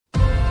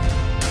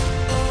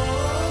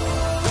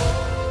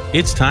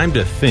It's time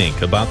to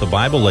think about the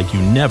Bible like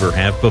you never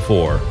have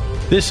before.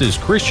 This is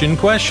Christian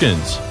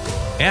Questions.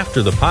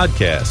 After the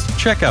podcast,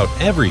 check out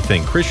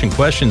everything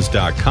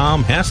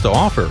ChristianQuestions.com has to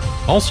offer.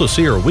 Also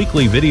see our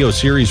weekly video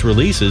series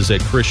releases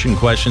at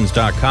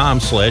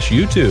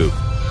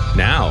ChristianQuestions.com/YouTube.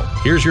 Now,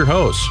 here's your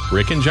hosts,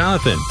 Rick and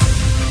Jonathan.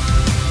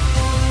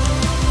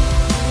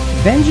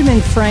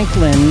 Benjamin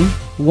Franklin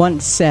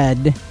once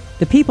said,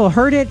 "The people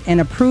heard it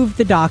and approved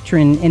the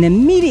doctrine and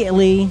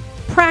immediately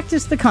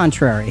practiced the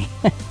contrary."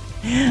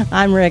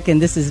 I'm Rick, and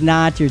this is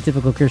not your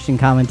typical Christian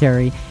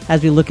commentary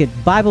as we look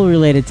at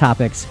Bible-related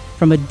topics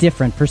from a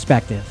different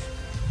perspective.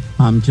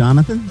 I'm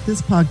Jonathan.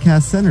 This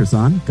podcast centers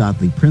on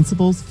godly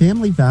principles,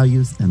 family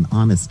values, and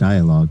honest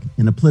dialogue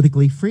in a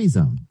politically free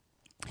zone.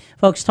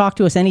 Folks, talk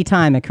to us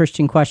anytime at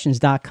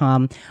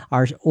ChristianQuestions.com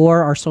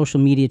or our social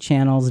media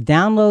channels.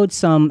 Download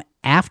some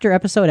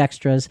after-episode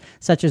extras,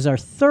 such as our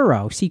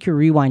thorough CQ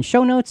Rewind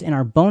show notes and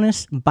our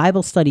bonus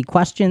Bible study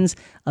questions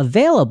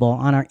available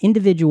on our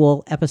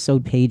individual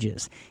episode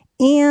pages.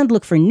 And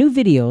look for new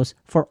videos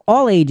for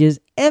all ages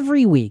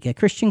every week at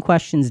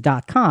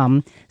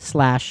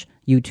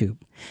ChristianQuestions.com/YouTube.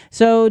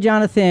 So,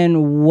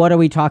 Jonathan, what are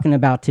we talking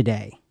about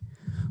today?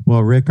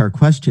 Well, Rick, our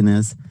question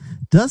is,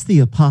 does the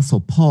Apostle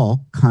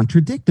Paul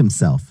contradict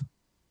himself?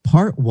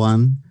 Part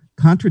 1,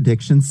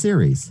 Contradiction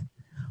Series.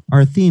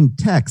 Our themed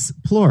texts,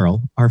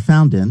 plural, are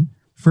found in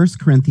 1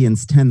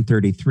 Corinthians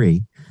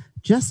 10:33,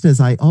 just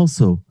as I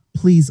also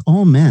please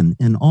all men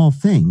in all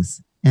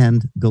things,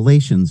 and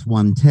Galatians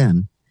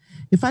 1:10.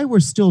 If I were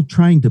still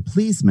trying to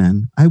please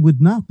men, I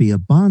would not be a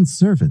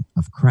bondservant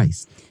of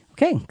Christ.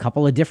 Okay, a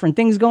couple of different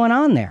things going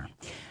on there.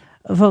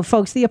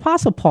 Folks, the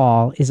Apostle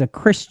Paul is a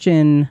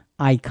Christian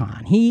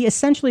icon. He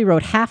essentially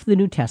wrote half the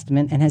New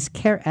Testament and as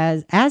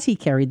he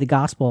carried the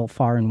gospel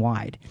far and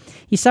wide.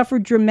 He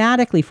suffered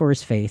dramatically for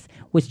his faith,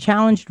 was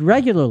challenged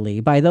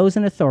regularly by those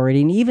in authority,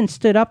 and even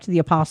stood up to the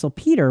Apostle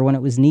Peter when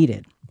it was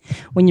needed.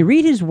 When you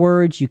read his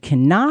words, you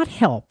cannot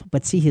help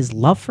but see his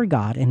love for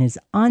God and his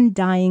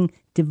undying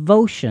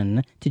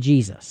devotion to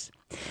Jesus.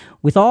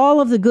 With all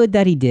of the good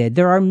that he did,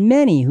 there are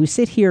many who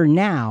sit here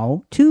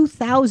now,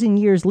 2,000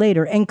 years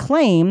later, and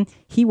claim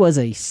he was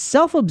a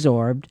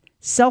self-absorbed,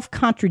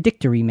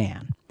 self-contradictory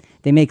man.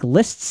 They make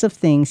lists of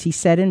things he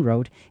said and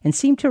wrote and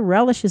seem to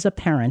relish his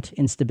apparent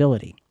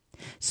instability.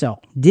 So,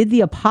 did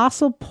the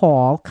Apostle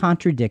Paul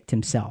contradict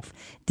himself?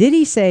 Did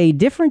he say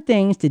different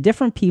things to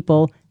different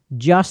people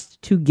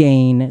just to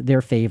gain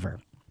their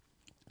favor?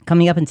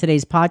 Coming up in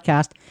today's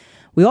podcast,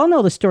 we all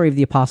know the story of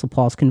the Apostle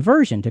Paul's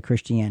conversion to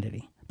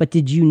Christianity. But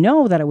did you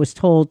know that it was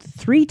told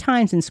 3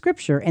 times in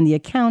Scripture and the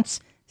accounts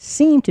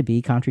seem to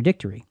be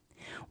contradictory?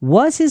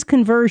 Was his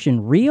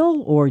conversion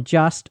real or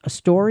just a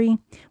story?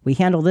 We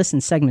handle this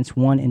in segments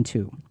 1 and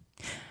 2.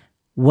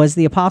 Was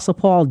the Apostle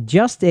Paul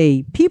just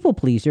a people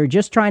pleaser,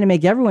 just trying to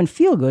make everyone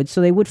feel good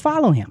so they would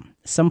follow him?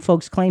 Some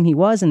folks claim he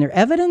was, and their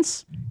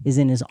evidence is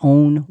in his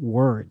own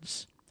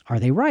words. Are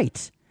they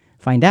right?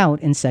 Find out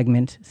in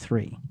segment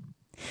 3.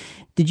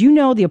 Did you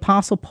know the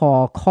Apostle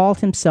Paul called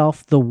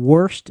himself the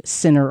worst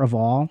sinner of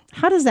all?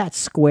 How does that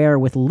square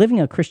with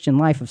living a Christian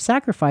life of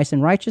sacrifice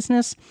and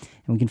righteousness?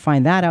 And we can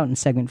find that out in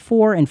segment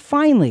 4. And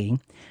finally,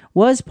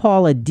 was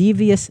Paul a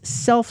devious,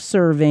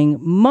 self-serving,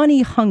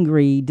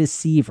 money-hungry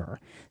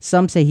deceiver?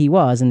 Some say he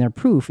was, and their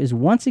proof is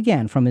once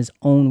again from his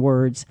own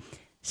words.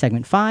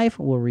 Segment 5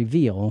 will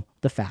reveal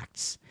the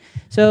facts.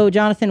 So,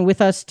 Jonathan,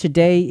 with us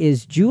today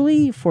is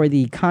Julie for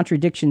the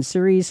Contradiction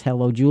series.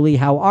 Hello, Julie.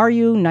 How are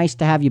you? Nice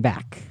to have you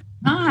back.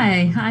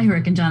 Hi,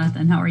 Rick and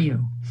Jonathan. How are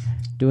you?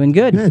 Doing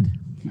good. Good.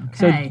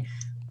 Okay.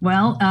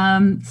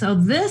 So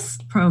this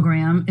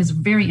program is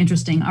very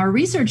interesting. Our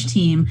research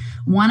team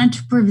wanted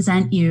to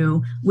present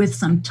you with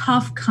some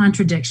tough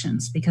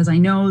contradictions because I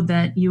know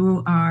that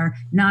you are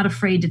not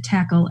afraid to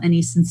tackle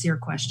any sincere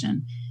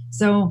question.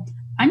 So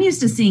I'm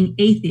used to seeing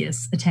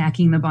atheists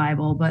attacking the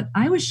Bible, but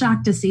I was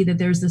shocked to see that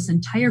there's this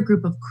entire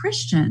group of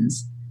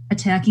Christians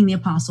attacking the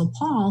Apostle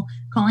Paul,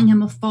 calling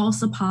him a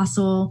false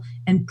apostle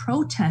and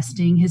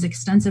protesting his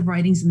extensive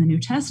writings in the New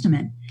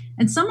Testament.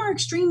 And some are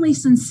extremely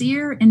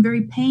sincere and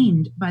very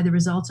pained by the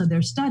results of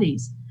their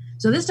studies.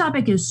 So this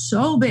topic is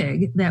so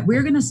big that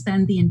we're going to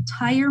spend the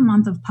entire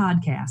month of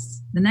podcasts,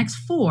 the next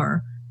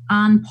 4,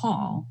 on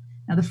Paul.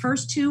 Now, the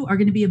first 2 are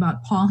going to be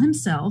about Paul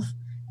himself,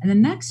 and the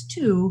next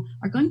 2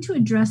 are going to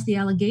address the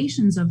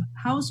allegations of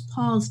how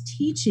Paul's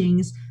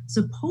teachings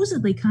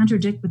supposedly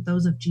contradict with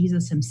those of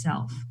Jesus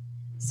himself.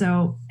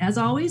 So, as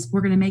always, we're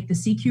going to make the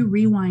CQ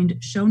Rewind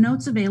show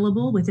notes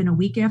available within a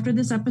week after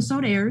this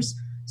episode airs,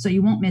 so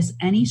you won't miss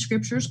any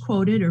scriptures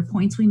quoted or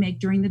points we make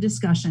during the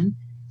discussion.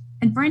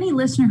 And for any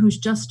listener who's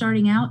just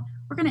starting out,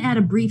 we're going to add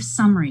a brief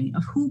summary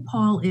of who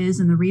Paul is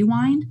in the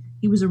Rewind.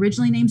 He was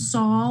originally named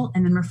Saul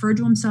and then referred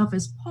to himself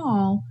as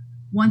Paul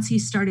once he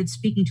started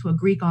speaking to a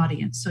Greek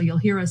audience. So you'll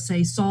hear us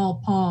say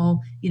Saul,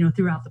 Paul,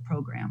 throughout the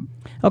program.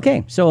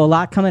 Okay, so a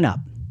lot coming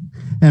up.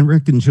 And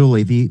Rick and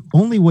Julie, the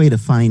only way to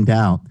find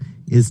out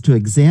is to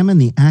examine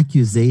the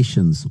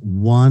accusations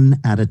one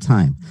at a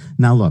time.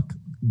 Now look,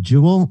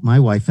 Jewel, my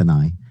wife, and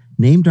I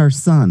named our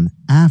son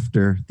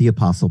after the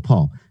Apostle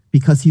Paul.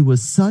 because he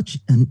was such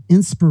an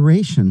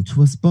inspiration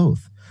to us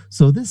both.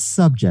 So this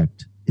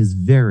subject is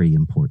very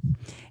important.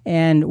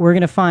 And we're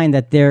going to find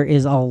that there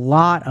is a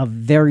lot of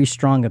very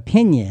strong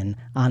opinion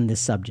on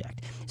this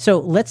subject. So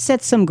let's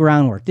set some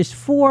groundwork. There's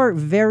 4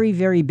 very,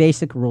 very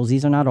basic rules.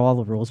 These are not all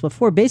the rules, but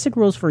 4 basic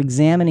rules for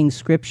examining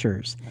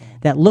scriptures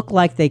that look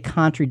like they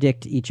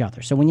contradict each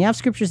other. So when you have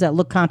scriptures that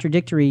look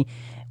contradictory,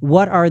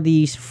 what are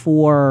these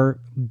 4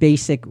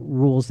 basic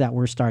rules that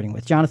we're starting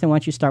with? Jonathan, why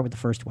don't you start with the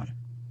first one?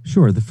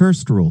 Sure. The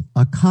first rule,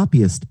 a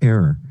copyist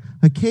error.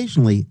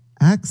 Occasionally,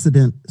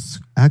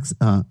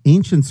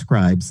 ancient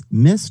scribes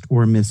missed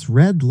or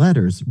misread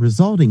letters,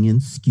 resulting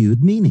in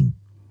skewed meaning.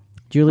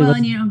 Julie, well,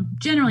 and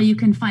generally you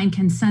can find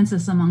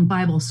consensus among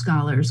Bible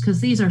scholars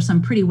because these are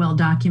some pretty well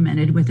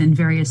documented within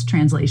various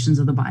translations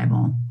of the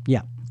Bible.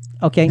 Yeah.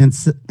 Okay. And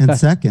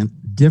second,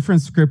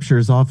 different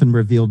scriptures often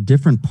reveal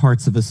different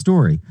parts of a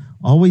story,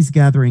 always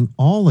gathering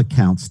all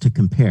accounts to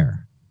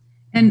compare.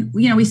 And,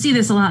 we see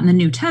this a lot in the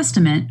New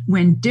Testament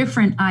when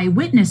different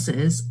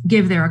eyewitnesses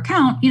give their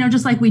account,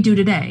 just like we do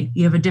today.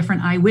 You have a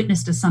different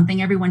eyewitness to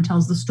something. Everyone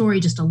tells the story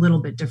just a little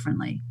bit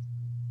differently.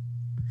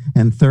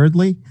 And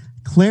thirdly,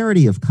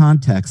 clarity of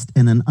context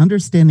and an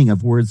understanding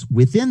of words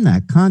within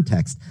that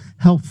context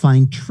help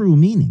find true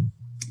meaning.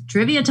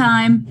 Trivia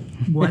time.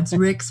 What's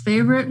Rick's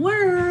favorite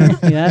word?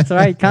 That's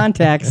right,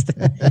 context.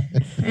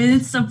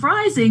 It's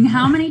surprising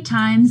how many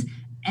times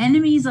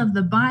enemies of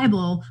the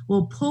Bible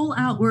will pull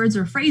out words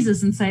or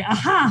phrases and say,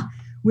 aha,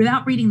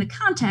 without reading the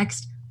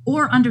context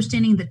or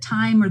understanding the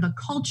time or the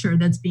culture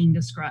that's being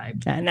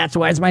described. And that's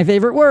why it's my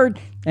favorite word.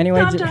 Anyway,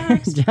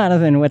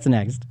 Jonathan, what's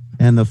next?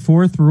 And the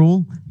fourth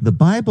rule, the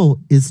Bible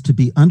is to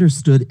be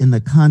understood in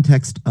the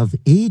context of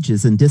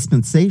ages and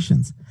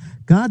dispensations.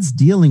 God's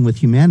dealing with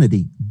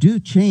humanity do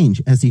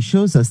change as he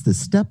shows us the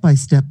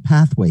step-by-step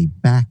pathway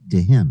back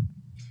to him.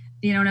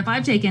 And if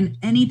I've taken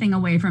anything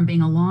away from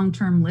being a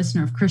long-term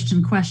listener of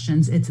Christian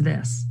Questions, it's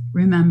this.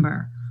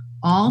 Remember,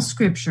 all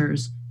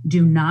scriptures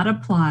do not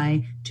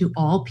apply to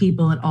all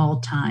people at all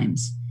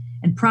times.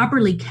 And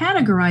properly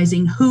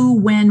categorizing who,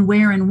 when,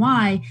 where, and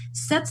why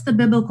sets the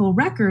biblical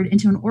record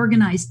into an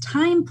organized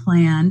time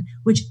plan,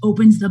 which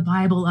opens the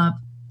Bible up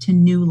to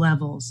new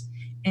levels.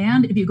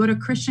 And if you go to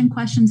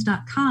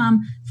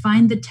ChristianQuestions.com,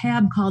 find the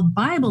tab called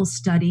Bible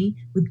Study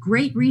with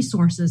great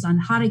resources on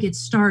how to get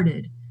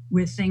started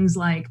with things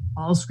like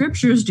all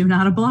scriptures do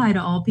not apply to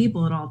all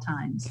people at all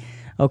times.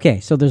 Okay,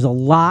 so there's a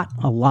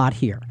lot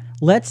here.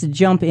 Let's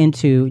jump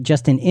into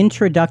just an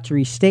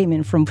introductory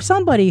statement from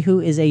somebody who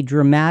is a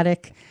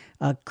dramatic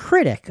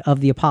critic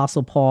of the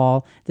Apostle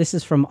Paul. This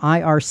is from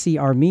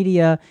IRCR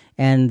Media,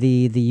 and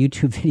the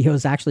YouTube video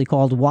is actually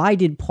called Why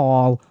Did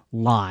Paul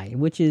Lie?,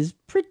 which is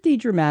pretty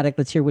dramatic.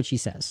 Let's hear what she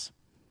says.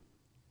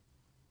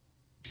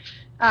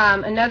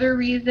 Another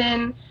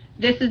reason,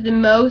 this is the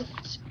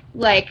most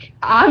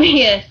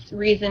obvious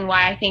reason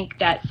why I think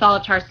that Saul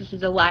of Tarsus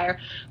is a liar.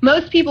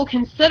 Most people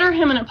consider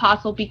him an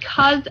apostle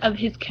because of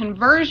his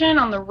conversion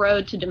on the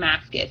road to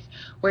Damascus,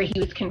 where he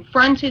was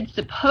confronted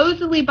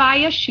supposedly by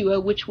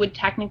Yeshua, which would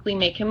technically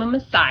make him a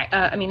Messiah,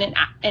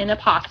 an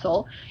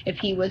apostle, if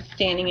he was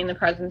standing in the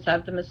presence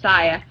of the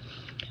Messiah.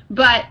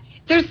 But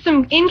there's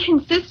some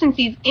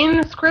inconsistencies in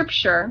the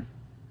scripture,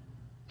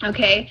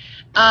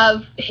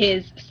 of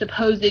his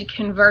supposed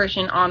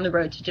conversion on the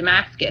road to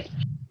Damascus.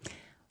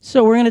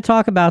 So we're going to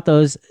talk about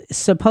those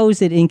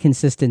supposed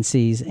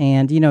inconsistencies,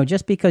 and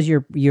just because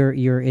you're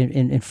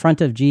in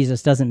front of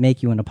Jesus doesn't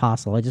make you an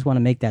apostle. I just want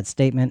to make that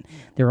statement.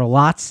 There are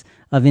lots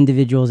of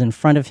individuals in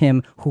front of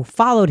him who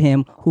followed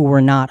him who were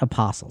not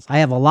apostles. I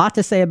have a lot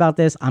to say about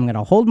this. I'm going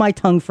to hold my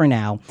tongue for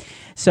now.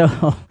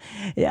 So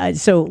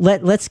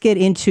let's get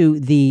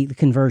into the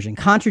conversion.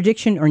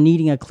 Contradiction or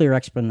needing a clear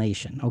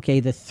explanation. Okay,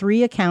 the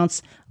 3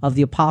 accounts of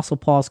the Apostle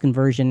Paul's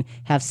conversion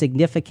have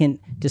significant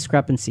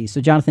discrepancies.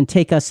 So Jonathan,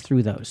 take us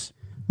through those.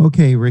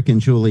 Okay, Rick and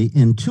Julie,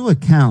 in 2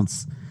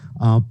 accounts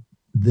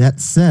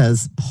that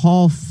says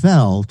Paul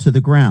fell to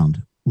the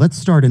ground. Let's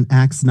start in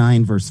Acts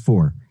 9, verse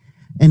 4.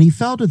 And he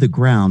fell to the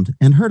ground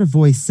and heard a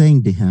voice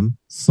saying to him,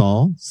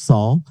 Saul,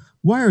 Saul,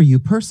 why are you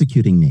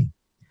persecuting me?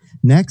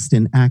 Next,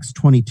 in Acts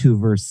 22,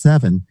 verse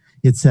 7,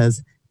 it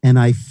says, and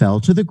I fell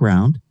to the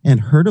ground and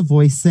heard a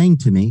voice saying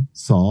to me,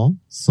 Saul,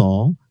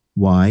 Saul,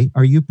 why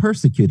are you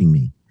persecuting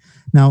me?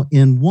 Now,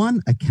 in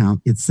one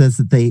account, it says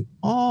that they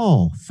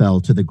all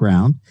fell to the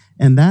ground,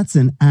 and that's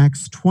in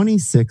Acts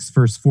 26,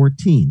 verse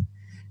 14.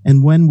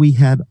 And when we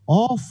had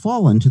all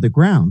fallen to the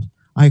ground,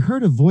 I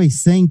heard a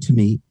voice saying to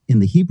me in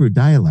the Hebrew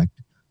dialect,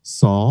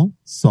 Saul,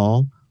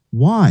 Saul,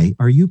 why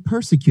are you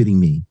persecuting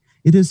me?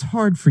 It is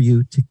hard for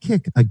you to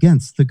kick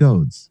against the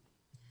goads.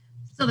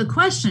 So the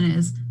question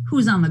is,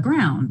 who's on the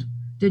ground?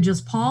 Did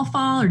just Paul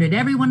fall, or did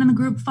everyone in the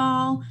group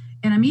fall?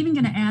 And I'm even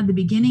going to add the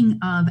beginning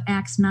of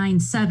Acts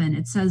 9:7.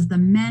 It says the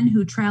men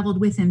who traveled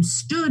with him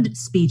stood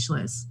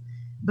speechless.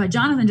 But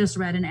Jonathan just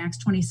read in Acts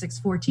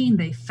 26:14,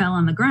 they fell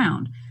on the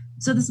ground.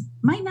 So this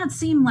might not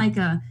seem like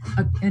a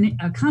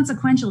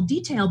consequential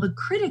detail, but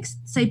critics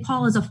say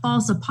Paul is a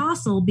false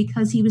apostle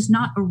because he was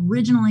not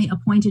originally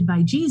appointed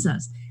by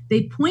Jesus.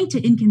 They point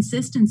to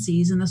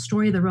inconsistencies in the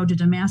story of the road to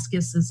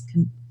Damascus,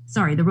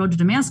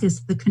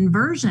 the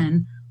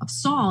conversion of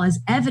Saul as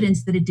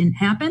evidence that it didn't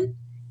happen,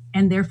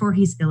 and therefore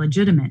he's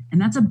illegitimate.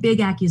 And that's a big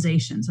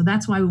accusation. So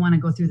that's why we want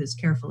to go through this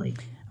carefully.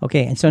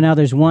 Okay, and so now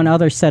there's one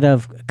other set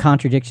of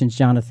contradictions,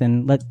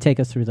 Jonathan. Let's take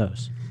us through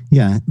those.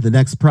 Yeah, the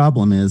next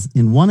problem is,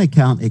 in one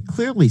account, it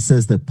clearly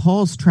says that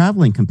Paul's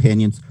traveling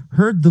companions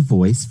heard the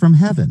voice from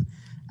heaven.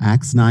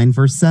 Acts 9,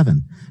 verse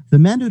 7. The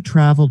men who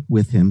traveled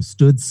with him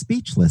stood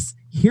speechless,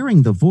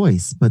 hearing the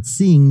voice, but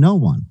seeing no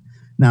one.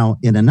 Now,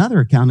 in another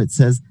account, it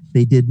says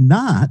they did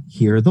not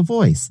hear the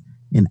voice,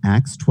 in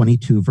Acts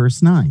 22,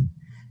 verse 9.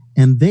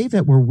 And they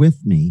that were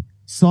with me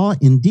saw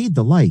indeed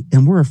the light,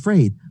 and were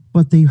afraid,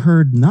 but they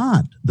heard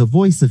not the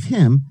voice of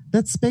him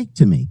that spake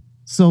to me.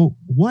 So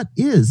what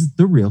is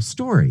the real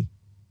story?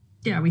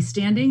 Yeah, are we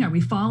standing? Are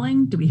we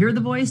falling? Do we hear the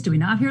voice? Do we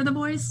not hear the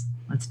voice?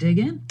 Let's dig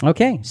in.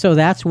 Okay, so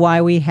that's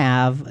why we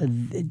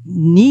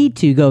need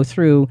to go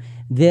through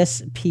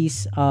this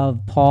piece of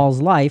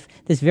Paul's life,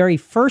 this very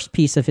first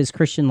piece of his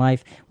Christian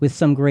life, with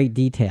some great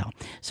detail.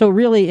 So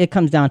really, it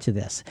comes down to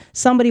this.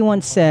 Somebody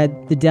once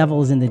said, the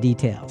devil is in the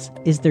details.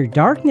 Is there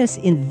darkness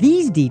in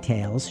these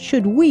details?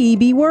 Should we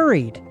be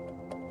worried?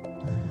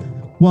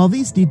 While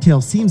these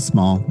details seem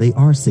small, they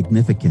are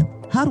significant.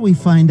 How do we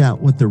find out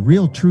what the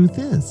real truth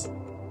is?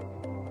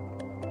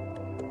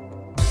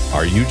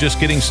 Are you just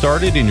getting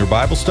started in your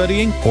Bible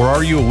studying? Or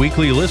are you a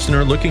weekly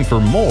listener looking for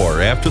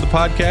more after the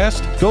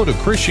podcast? Go to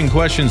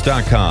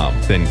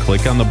ChristianQuestions.com, then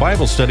click on the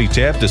Bible Study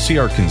tab to see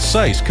our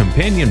concise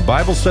companion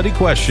Bible study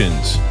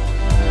questions.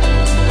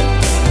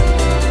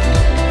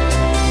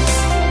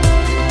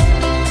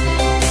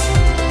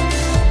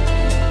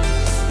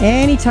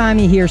 Anytime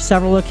you hear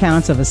several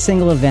accounts of a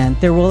single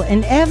event, there will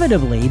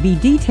inevitably be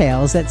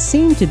details that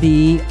seem to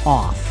be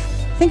off.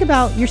 Think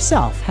about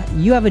yourself.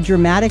 You have a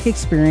dramatic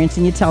experience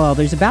and you tell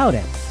others about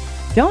it.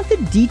 Don't the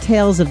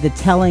details of the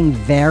telling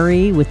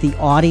vary with the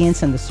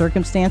audience and the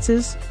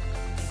circumstances?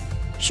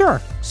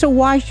 Sure. So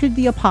why should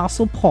the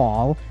Apostle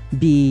Paul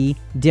be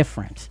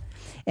different?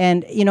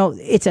 And,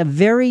 it's a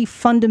very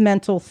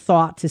fundamental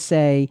thought to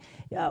say,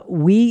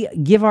 we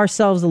give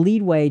ourselves the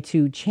leadway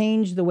to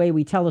change the way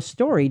we tell a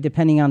story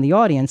depending on the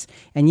audience,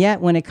 and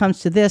yet when it comes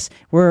to this,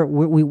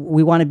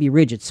 we want to be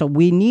rigid. So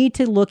we need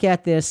to look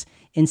at this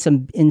in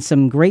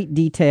some great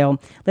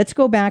detail. Let's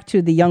go back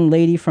to the young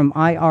lady from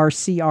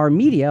IRCR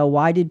Media.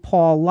 Why did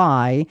Paul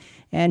lie?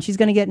 And she's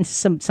going to get into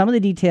some of the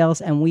details,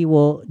 and we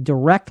will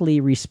directly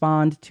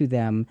respond to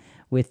them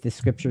with the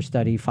scripture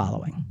study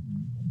following.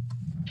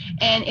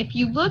 And if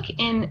you look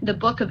in the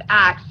book of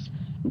Acts,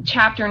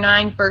 chapter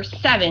 9, verse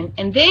 7,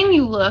 and then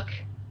you look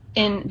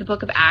in the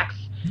book of Acts,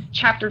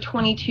 chapter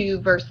 22,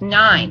 verse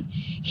 9,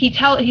 he's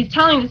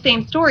telling the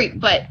same story,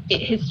 but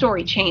his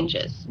story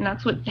changes. And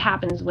that's what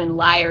happens when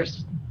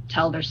liars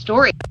tell their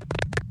story.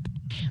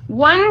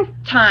 One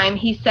time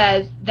he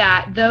says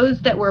that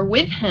those that were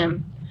with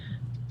him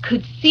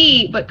could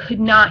see but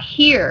could not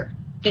hear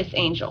this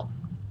angel.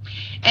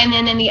 And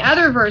then in the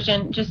other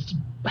version, just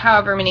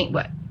however many,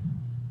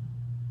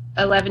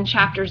 11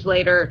 chapters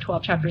later,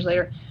 12 chapters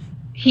later,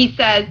 he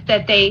says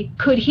that they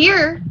could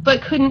hear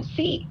but couldn't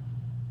see.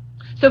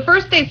 So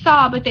first they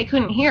saw but they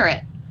couldn't hear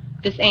it,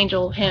 this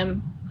angel,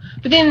 him.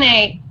 But then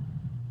they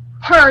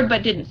heard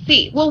but didn't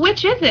see. Well,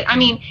 which is it? I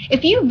mean,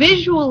 if you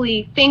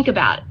visually think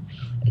about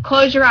it,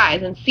 close your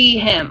eyes and see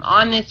him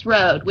on this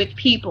road with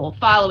people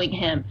following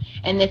him,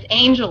 and this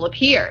angel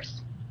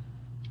appears.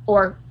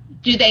 Or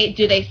do they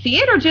see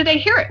it or do they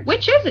hear it?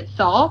 Which is it,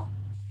 Saul?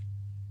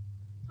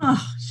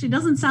 Oh, she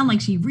doesn't sound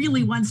like she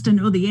really wants to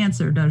know the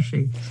answer, does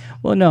she?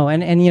 Well, no,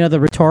 and the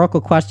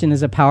rhetorical question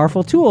is a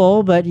powerful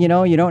tool, but you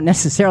don't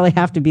necessarily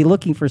have to be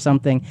looking for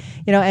something,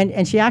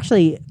 and she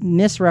actually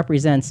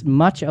misrepresents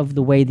much of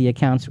the way the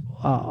accounts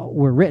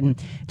were written.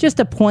 Just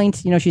a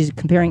point, she's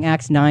comparing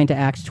Acts 9 to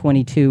Acts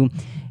 22.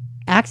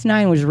 Acts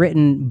 9 was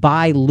written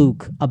by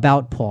Luke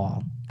about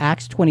Paul.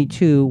 Acts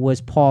 22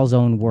 was Paul's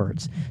own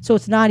words. So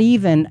it's not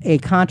even a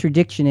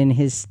contradiction in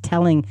his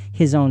telling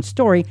his own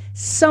story.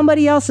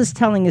 Somebody else is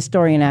telling his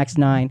story in Acts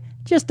 9.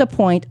 Just a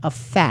point of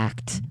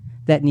fact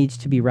that needs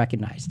to be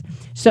recognized.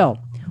 So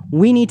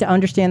we need to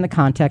understand the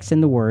context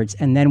and the words,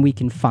 and then we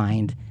can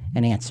find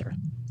an answer.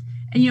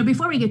 And,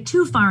 before we get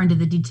too far into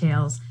the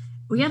details,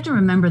 we have to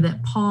remember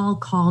that Paul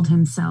called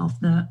himself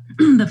the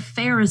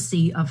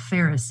Pharisee of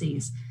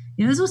Pharisees.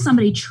 This was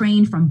somebody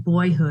trained from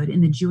boyhood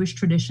in the Jewish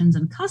traditions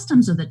and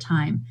customs of the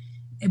time.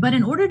 But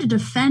in order to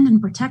defend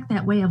and protect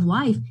that way of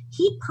life,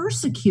 he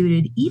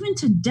persecuted, even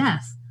to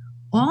death,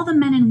 all the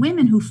men and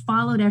women who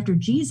followed after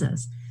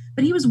Jesus.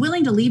 But he was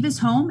willing to leave his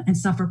home and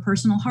suffer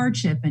personal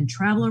hardship and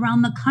travel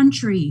around the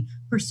country,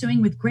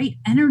 pursuing with great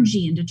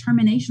energy and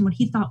determination what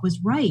he thought was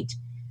right.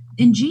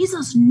 And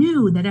Jesus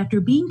knew that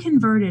after being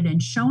converted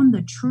and shown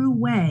the true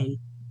way,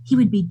 he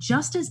would be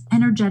just as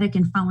energetic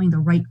in following the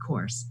right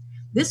course.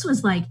 This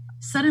was like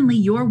Suddenly,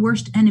 your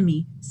worst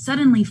enemy,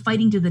 suddenly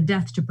fighting to the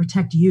death to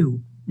protect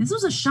you. This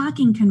was a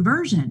shocking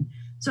conversion.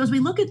 So as we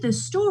look at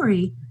this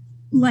story,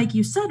 like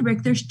you said,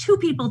 Rick, there's two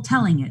people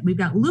telling it. We've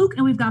got Luke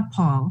and we've got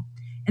Paul,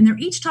 and they're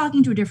each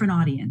talking to a different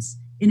audience.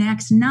 In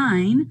Acts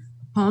 9,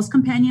 Paul's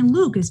companion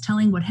Luke is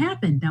telling what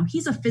happened. Now,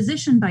 he's a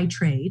physician by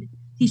trade.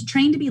 He's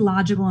trained to be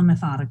logical and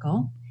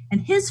methodical,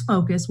 and his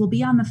focus will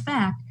be on the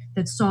fact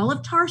that Saul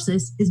of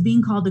Tarsus is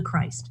being called to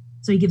Christ.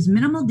 So he gives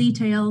minimal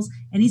details,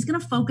 and he's going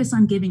to focus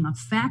on giving a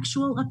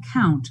factual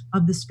account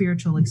of the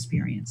spiritual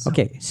experience.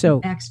 Okay, so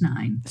Acts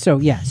 9.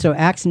 So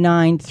Acts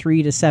 9,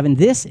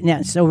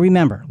 3-7. So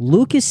remember,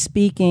 Luke is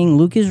speaking,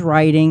 Luke is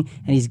writing,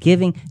 and he's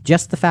giving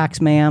just the facts,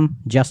 ma'am,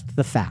 just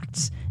the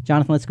facts.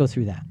 Jonathan, let's go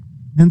through that.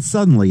 And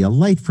suddenly a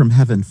light from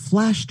heaven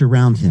flashed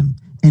around him,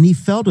 and he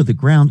fell to the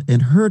ground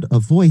and heard a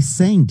voice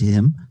saying to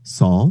him,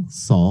 Saul,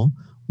 Saul,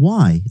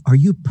 why are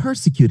you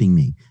persecuting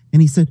me?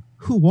 And he said,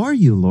 Who are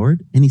you,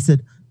 Lord? And he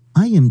said,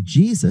 I am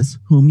Jesus,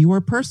 whom you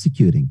are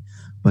persecuting.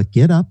 But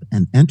get up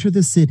and enter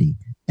the city,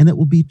 and it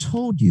will be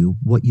told you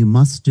what you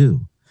must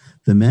do.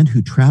 The men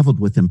who traveled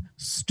with him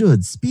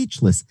stood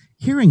speechless,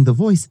 hearing the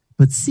voice,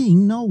 but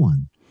seeing no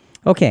one.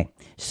 Okay,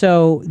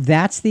 so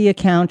that's the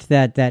account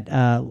that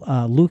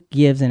Luke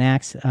gives in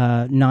Acts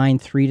 9,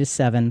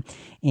 3-7.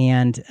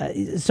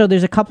 And so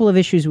there's a couple of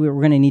issues we're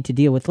going to need to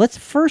deal with. Let's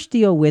first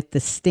deal with the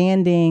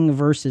standing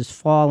versus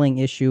falling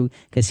issue,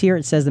 because here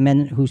it says the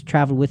men who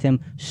traveled with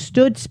him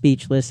stood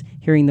speechless,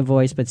 hearing the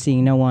voice but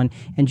seeing no one.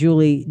 And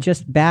Julie,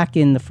 just back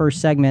in the first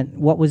segment,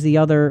 what was the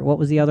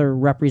other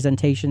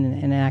representation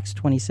in Acts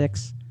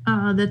 26?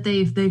 That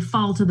they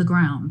fall to the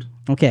ground.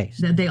 Okay.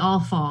 That they all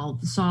fall,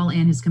 Saul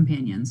and his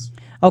companions.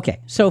 Okay,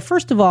 so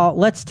first of all,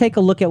 let's take a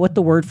look at what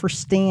the word for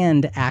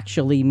stand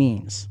actually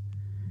means.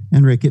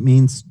 And Rick, it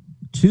means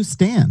to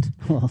stand,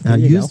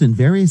 used in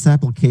various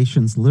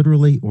applications,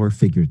 literally or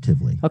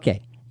figuratively.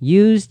 Okay,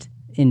 used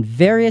in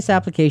various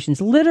applications,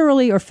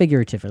 literally or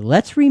figuratively.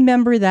 Let's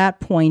remember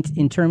that point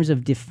in terms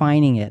of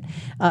defining it.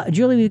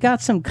 Julie, we've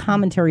got some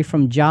commentary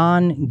from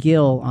John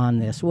Gill on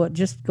this.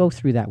 Just go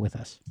through that with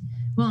us.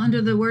 Well,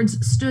 under the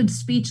words stood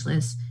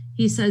speechless,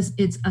 he says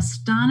it's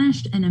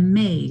astonished and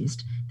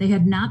amazed. They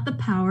had not the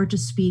power to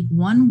speak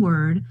one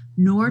word,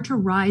 nor to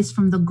rise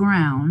from the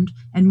ground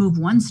and move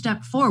one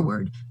step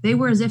forward. They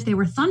were as if they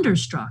were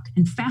thunderstruck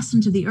and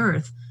fastened to the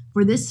earth.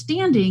 For this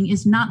standing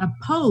is not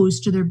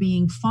opposed to their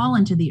being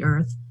fallen to the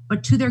earth,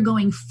 but to their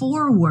going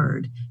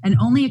forward, and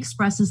only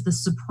expresses the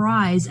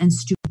surprise and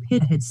stupidity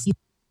that had seized.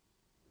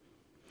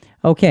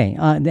 Okay,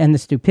 and the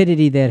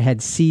stupidity that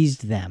had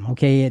seized them.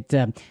 Okay,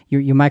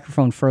 your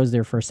microphone froze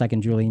there for a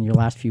second, Julie, and your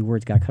last few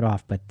words got cut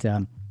off. But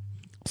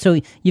so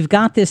you've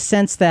got this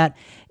sense that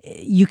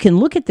you can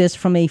look at this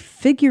from a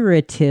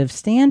figurative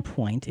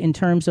standpoint in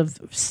terms of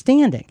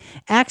standing.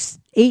 Acts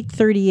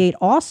 8:38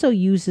 also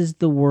uses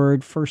the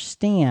word for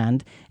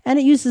stand, and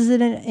it uses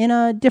it in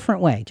a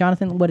different way.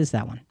 Jonathan, what is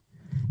that one?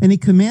 And he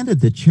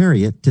commanded the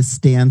chariot to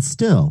stand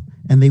still,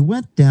 and they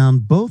went down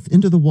both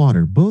into the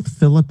water, both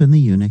Philip and the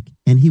eunuch,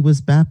 and he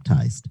was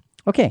baptized.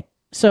 Okay,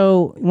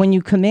 so when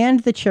you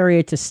command the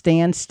chariot to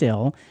stand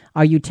still,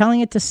 are you telling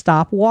it to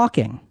stop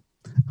walking?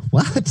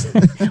 What?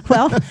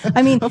 Well,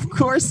 I mean... Of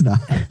course not.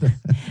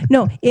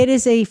 No, it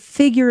is a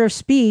figure of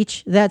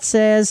speech that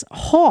says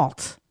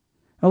halt.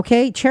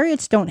 Okay,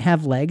 chariots don't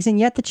have legs, and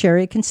yet the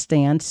chariot can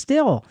stand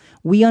still.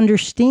 We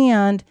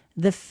understand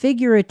the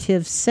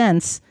figurative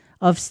sense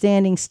of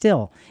standing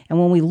still. And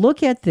when we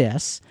look at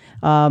this,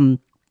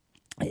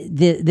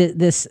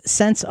 this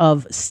sense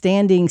of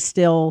standing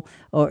still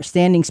or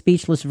standing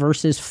speechless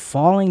versus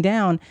falling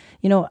down,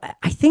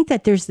 I think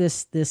that there's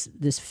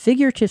this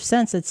figurative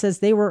sense that says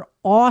they were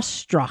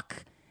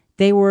awestruck.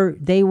 They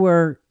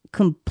were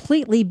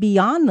completely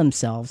beyond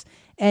themselves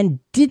and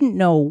didn't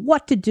know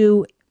what to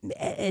do,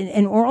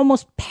 and were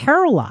almost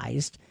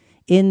paralyzed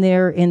in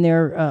their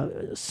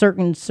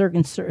certain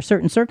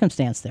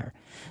circumstance there.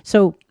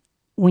 So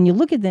when you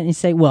look at that and you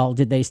say, well,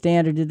 did they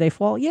stand or did they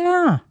fall?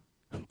 Yeah,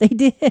 they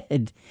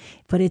did.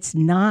 But it's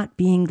not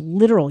being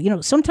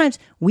literal. Sometimes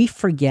we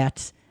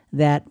forget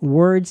that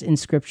words in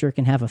Scripture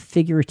can have a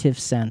figurative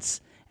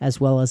sense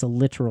as well as a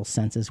literal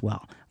sense as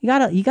well.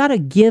 You gotta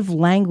give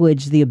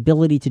language the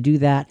ability to do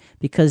that,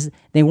 because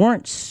they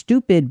weren't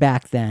stupid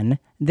back then.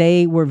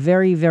 They were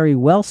very, very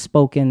well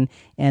spoken,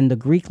 and the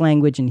Greek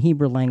language and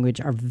Hebrew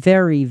language are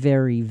very,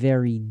 very,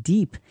 very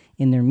deep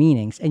in their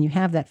meanings, and you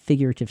have that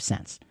figurative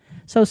sense.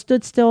 So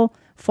stood still,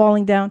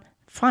 falling down,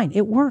 fine,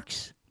 it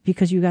works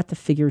because you got the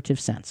figurative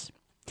sense.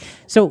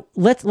 So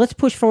let's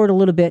push forward a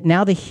little bit.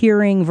 Now the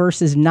hearing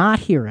versus not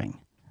hearing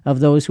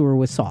of those who were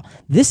with Saul.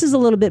 This is a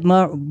little bit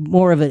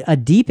more of a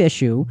deep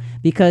issue,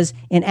 because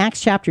in Acts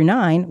chapter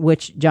 9,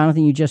 which,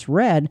 Jonathan, you just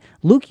read,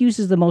 Luke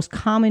uses the most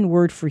common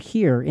word for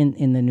hear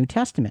in the New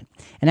Testament.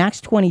 In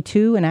Acts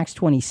 22 and Acts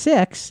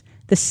 26,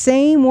 the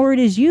same word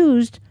is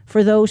used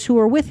for those who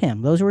are with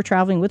him, those who are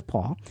traveling with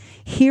Paul,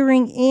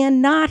 hearing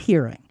and not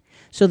hearing.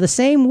 So the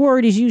same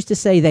word is used to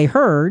say they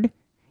heard.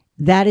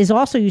 That is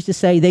also used to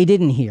say they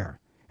didn't hear.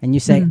 And you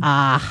say,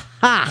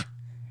 aha,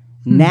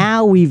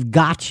 now we've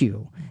got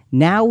you.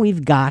 now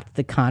we've got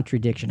the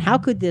contradiction. How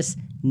could this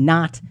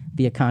not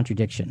be a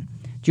contradiction?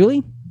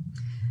 Julie?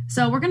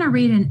 So we're going to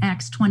read in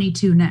Acts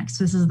 22 next.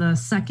 This is the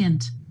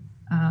second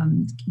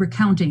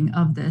recounting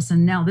of this.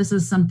 And now this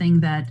is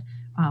something that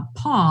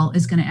Paul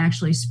is going to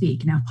actually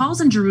speak. Now,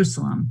 Paul's in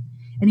Jerusalem,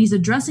 and he's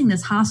addressing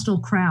this hostile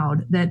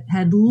crowd that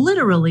had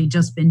literally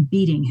just been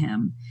beating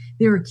him.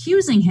 They're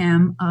accusing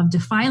him of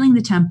defiling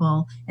the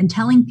temple and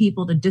telling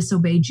people to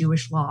disobey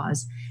Jewish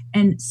laws.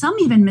 And some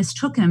even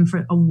mistook him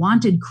for a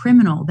wanted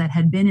criminal that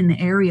had been in the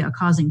area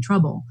causing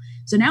trouble.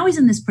 So now he's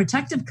in this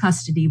protective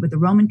custody with the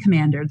Roman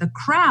commander. The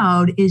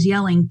crowd is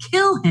yelling,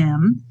 "Kill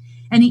him."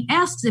 And he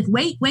asks if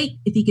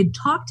he could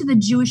talk to the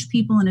Jewish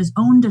people in his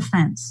own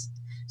defense.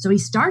 So he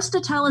starts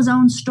to tell his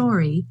own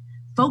story,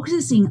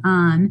 focusing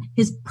on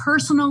his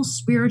personal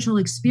spiritual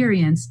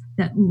experience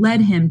that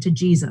led him to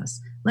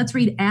Jesus. Let's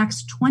read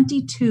Acts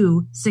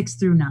 22,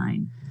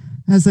 6-9.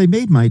 As I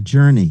made my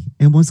journey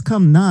and was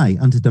come nigh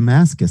unto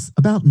Damascus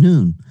about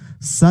noon,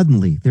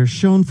 suddenly there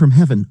shone from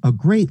heaven a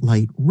great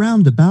light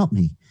round about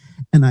me,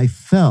 and I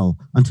fell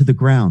unto the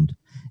ground,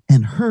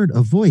 and heard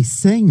a voice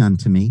saying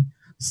unto me,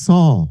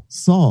 Saul,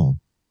 Saul,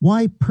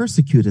 why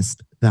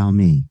persecutest thou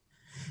me?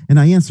 And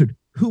I answered,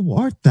 Who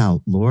art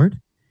thou, Lord?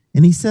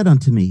 And he said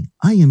unto me,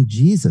 I am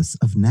Jesus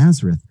of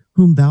Nazareth,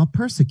 whom thou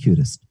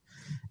persecutest.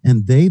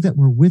 And they that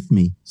were with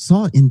me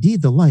saw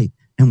indeed the light,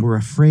 and were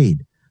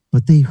afraid,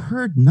 but they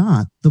heard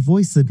not the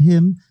voice of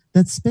him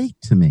that spake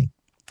to me.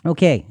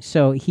 Okay,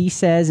 so he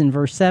says in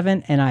verse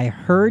 7, and I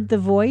heard the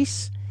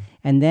voice.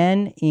 And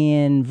then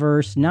in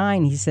verse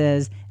 9, he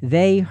says,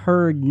 they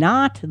heard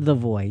not the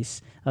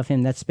voice of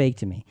him that spake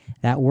to me.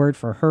 That word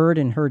for heard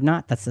and heard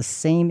not, that's the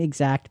same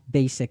exact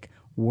basic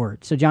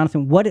word. So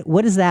Jonathan, what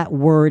does that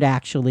word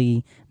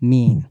actually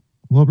mean?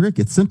 Well, Rick,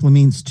 it simply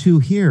means to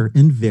hear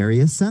in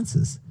various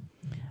senses.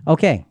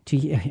 Okay.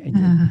 Okay,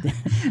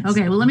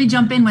 well, let me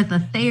jump in with the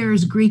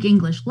Thayer's Greek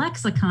English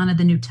lexicon of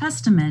the New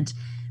Testament,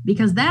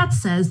 because that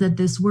says that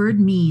this word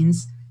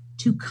means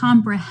to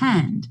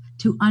comprehend,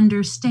 to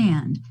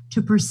understand,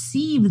 to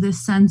perceive the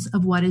sense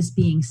of what is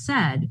being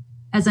said,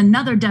 as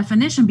another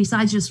definition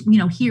besides just,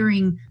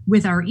 hearing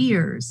with our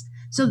ears.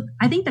 So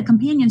I think the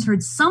companions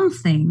heard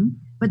something,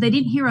 but they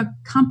didn't hear a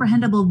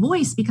comprehensible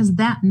voice because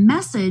that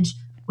message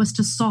was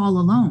to Saul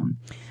alone.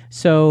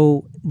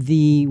 So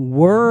the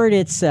word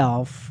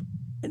itself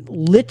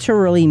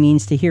literally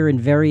means to hear in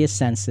various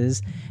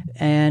senses,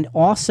 and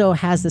also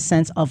has the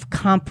sense of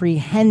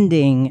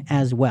comprehending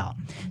as well.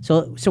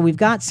 So we've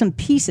got some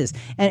pieces.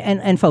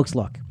 And folks,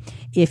 look,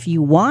 if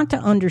you want to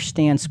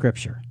understand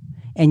Scripture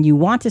and you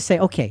want to say,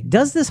 okay,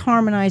 does this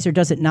harmonize or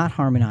does it not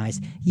harmonize?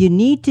 You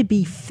need to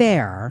be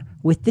fair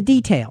with the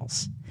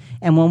details.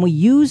 And when we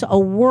use a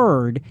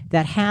word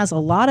that has a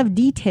lot of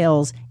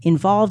details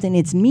involved in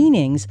its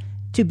meanings,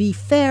 to be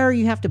fair,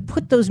 you have to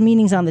put those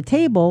meanings on the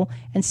table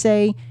and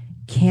say,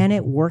 can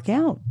it work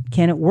out?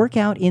 Can it work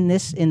out in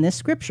this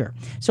scripture?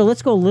 So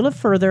let's go a little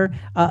further.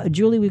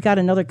 Julie, we've got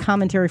another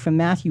commentary from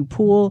Matthew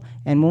Poole.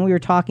 And when we were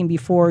talking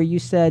before, you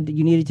said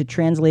you needed to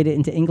translate it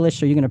into English.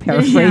 So you're going to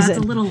paraphrase it? Yeah,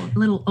 it's a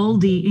little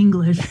oldie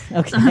English.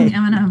 Okay. So I'm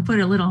going to put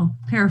a little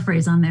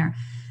paraphrase on there.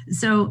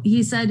 So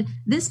he said,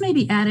 this may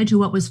be added to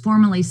what was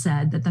formerly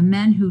said, that the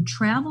men who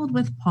traveled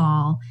with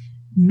Paul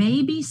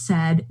may be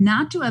said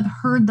not to have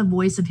heard the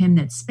voice of him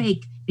that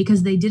spake,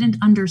 because they didn't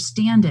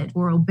understand it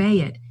or obey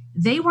it.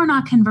 They were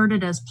not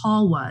converted as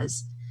Paul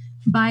was.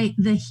 By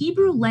the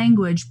Hebrew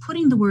language,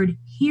 putting the word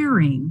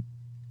hearing,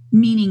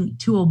 meaning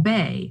to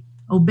obey,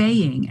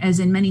 obeying,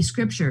 as in many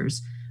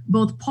scriptures,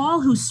 both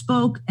Paul who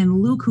spoke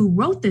and Luke who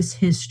wrote this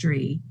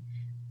history,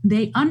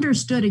 they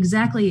understood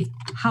exactly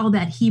how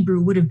that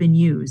Hebrew would have been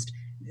used.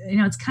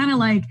 It's kind of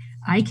like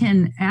I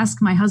can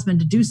ask my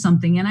husband to do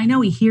something and I know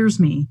he hears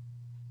me,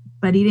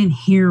 but he didn't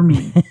hear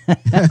me.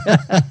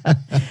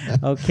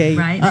 Okay.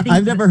 Right?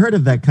 I've never heard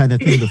of that kind of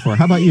thing before.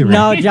 How about you, Ray?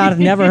 No,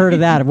 Jonathan, never heard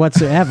of that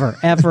whatsoever.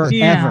 Ever. Okay.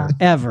 Yeah.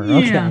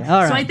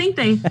 All right. So I think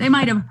they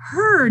might have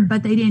heard,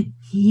 but they didn't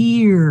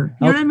hear.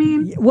 You know what I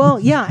mean? Well,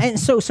 yeah. And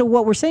so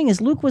what we're saying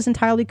is Luke was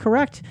entirely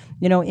correct,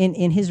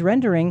 in his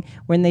rendering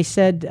when they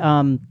said,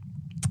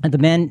 the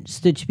men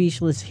stood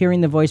speechless, hearing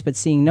the voice, but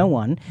seeing no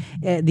one.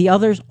 The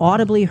others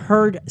audibly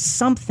heard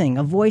something,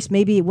 a voice.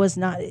 Maybe it was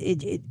not.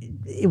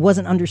 It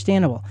wasn't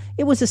understandable.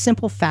 It was a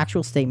simple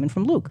factual statement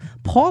from Luke.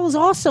 Paul is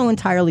also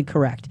entirely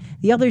correct.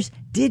 The others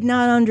did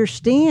not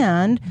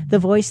understand the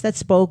voice that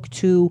spoke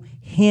to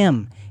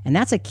him. And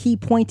that's a key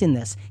point in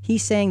this.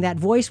 He's saying that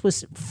voice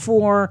was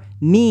for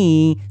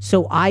me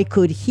so I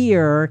could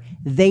hear.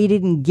 They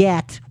didn't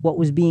get what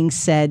was being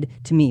said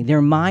to me.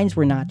 Their minds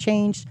were not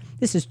changed.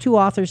 This is two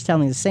authors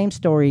telling the same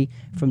story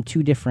from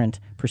two different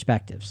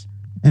perspectives.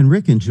 And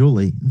Rick and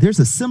Julie, there's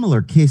a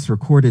similar case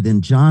recorded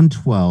in John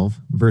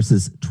 12,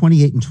 verses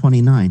 28 and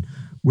 29,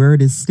 where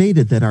it is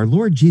stated that our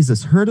Lord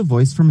Jesus heard a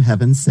voice from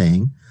heaven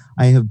saying,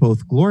 I have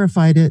both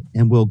glorified it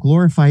and will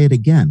glorify it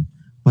again.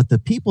 But the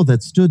people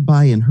that stood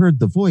by and heard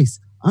the voice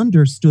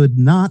understood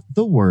not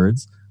the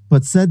words,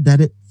 but said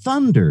that it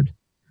thundered.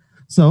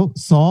 So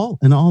Saul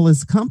and all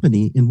his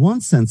company, in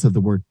one sense of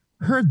the word,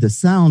 heard the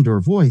sound or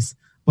voice,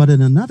 but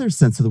in another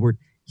sense of the word,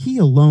 he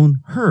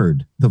alone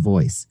heard the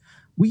voice.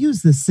 We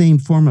use this same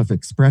form of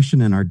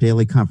expression in our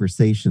daily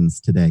conversations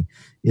today.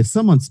 If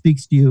someone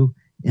speaks to you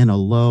in a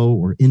low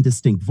or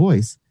indistinct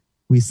voice,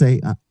 we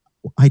say,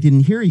 I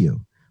didn't hear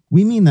you.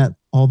 We mean that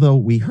although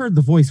we heard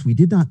the voice, we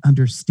did not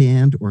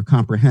understand or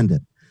comprehend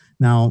it.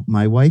 Now,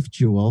 my wife,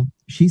 Jewel,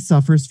 she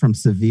suffers from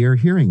severe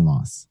hearing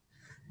loss.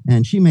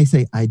 And she may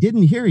say, I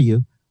didn't hear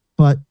you,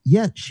 but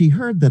yet she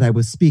heard that I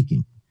was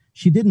speaking.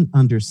 She didn't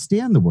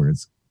understand the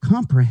words.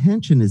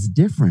 Comprehension is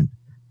different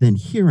than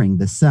hearing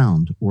the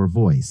sound or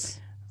voice.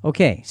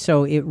 Okay,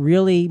 so it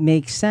really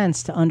makes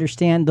sense to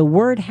understand the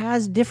word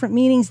has different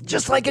meanings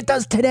just like it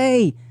does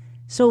today.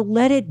 So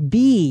let it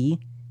be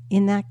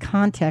in that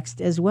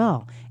context as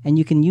well. And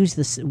you can use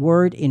this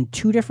word in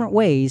two different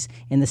ways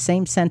in the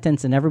same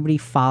sentence, and everybody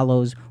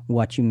follows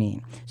what you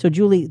mean. So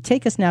Julie,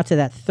 take us now to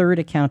that third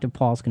account of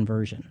Paul's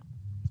conversion.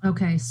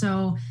 Okay,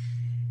 so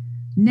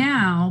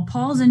now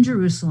Paul's in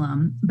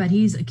Jerusalem, but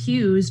he's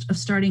accused of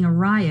starting a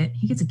riot.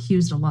 He gets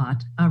accused a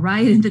lot, a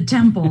riot in the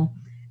temple.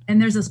 And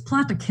there's this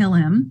plot to kill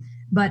him.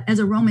 But as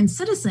a Roman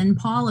citizen,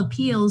 Paul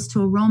appeals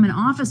to a Roman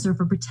officer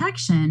for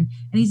protection,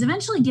 and he's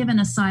eventually given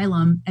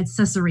asylum at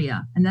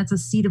Caesarea, and that's a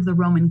seat of the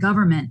Roman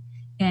government.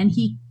 And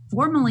he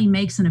formally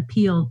makes an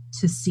appeal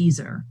to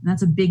Caesar, and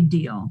that's a big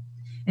deal.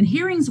 And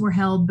hearings were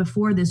held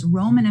before this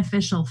Roman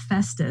official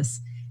Festus,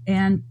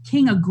 and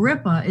King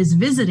Agrippa is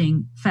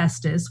visiting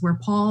Festus, where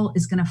Paul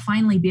is going to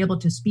finally be able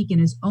to speak in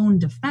his own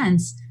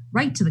defense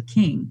right to the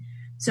king.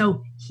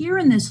 So here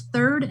in this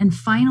third and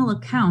final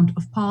account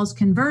of Paul's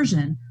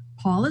conversion,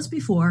 Paul is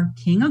before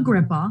King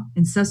Agrippa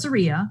in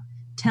Caesarea,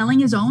 telling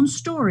his own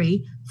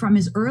story from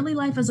his early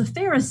life as a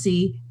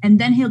Pharisee, and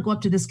then he'll go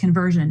up to this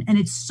conversion. And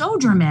it's so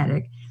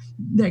dramatic,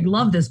 I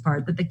love this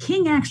part, that the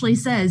king actually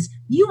says,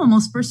 you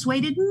almost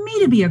persuaded me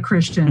to be a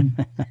Christian.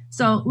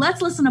 So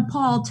let's listen to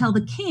Paul tell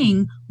the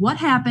king what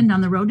happened on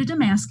the road to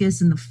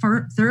Damascus in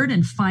the third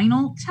and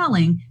final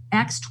telling,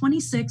 Acts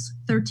 26,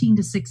 13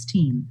 to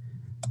 16.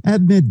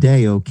 At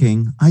midday, O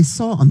king, I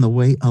saw on the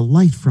way a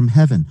light from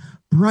heaven,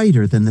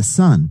 brighter than the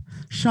sun,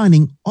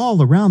 shining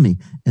all around me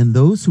and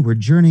those who were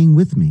journeying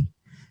with me.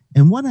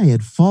 And when I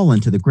had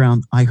fallen to the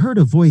ground, I heard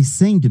a voice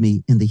saying to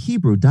me in the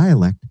Hebrew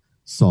dialect,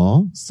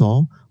 Saul,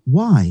 Saul,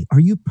 why are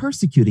you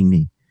persecuting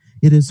me?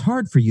 It is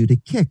hard for you to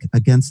kick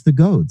against the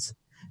goads.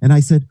 And I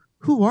said,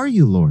 who are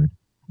you, Lord?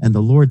 And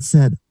the Lord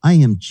said, I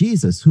am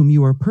Jesus whom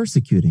you are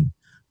persecuting.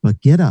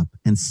 But get up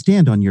and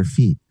stand on your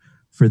feet.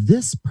 For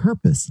this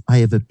purpose I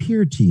have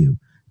appeared to you,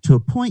 to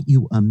appoint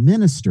you a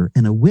minister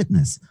and a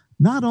witness,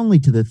 not only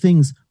to the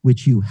things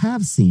which you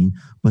have seen,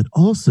 but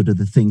also to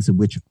the things in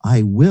which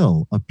I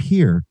will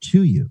appear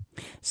to you.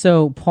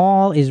 So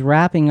Paul is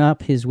wrapping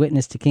up his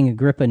witness to King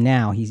Agrippa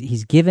now.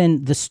 He's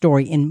given the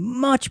story in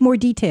much more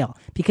detail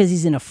because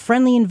he's in a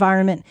friendly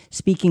environment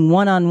speaking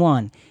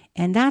one-on-one.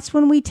 And that's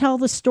when we tell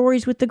the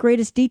stories with the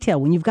greatest detail,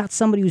 when you've got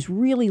somebody who's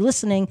really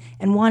listening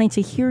and wanting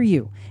to hear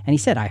you. And he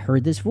said, I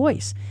heard this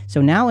voice.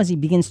 So now as he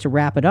begins to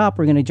wrap it up,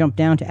 we're going to jump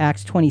down to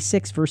Acts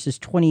 26, verses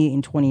 28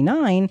 and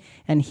 29,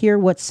 and hear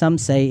what some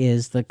say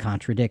is the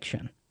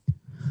contradiction.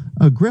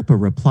 Agrippa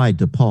replied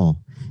to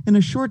Paul, in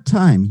a short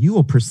time you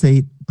will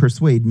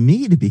persuade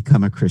me to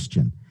become a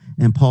Christian.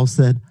 And Paul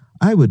said,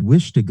 I would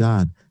wish to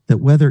God that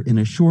whether in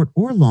a short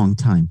or long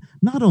time,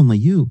 not only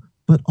you,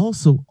 but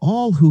also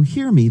all who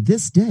hear me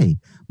this day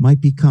might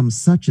become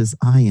such as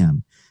I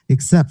am,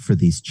 except for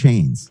these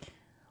chains.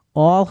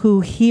 All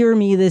who hear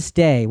me this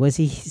day. Was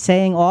he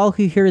saying all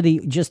who hear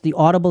just the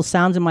audible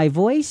sounds of my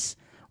voice?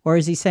 Or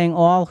is he saying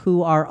all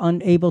who are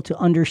unable to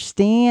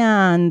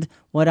understand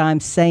what I'm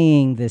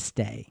saying this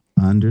day?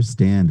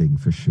 Understanding,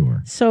 for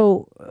sure.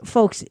 So,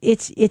 folks,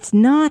 it's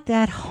not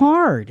that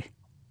hard.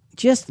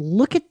 Just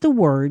look at the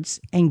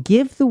words and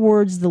give the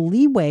words the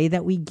leeway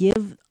that we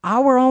give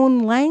our own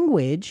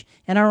language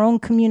and our own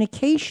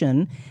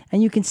communication,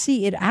 and you can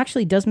see it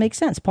actually does make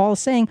sense. Paul is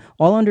saying,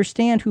 all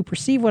understand who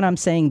perceive what I'm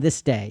saying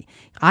this day.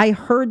 I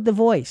heard the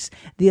voice.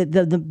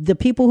 The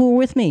people who were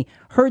with me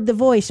heard the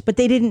voice, but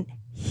they didn't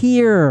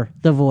hear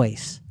the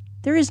voice.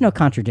 There is no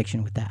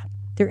contradiction with that.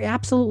 There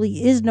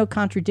absolutely is no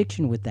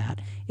contradiction with that.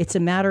 It's a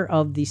matter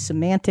of the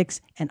semantics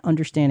and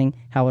understanding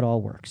how it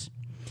all works.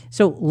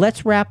 So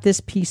let's wrap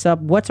this piece up.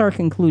 What's our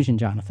conclusion,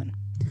 Jonathan?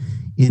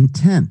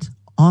 Intent,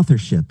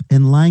 authorship,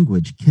 and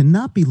language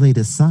cannot be laid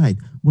aside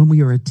when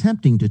we are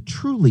attempting to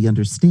truly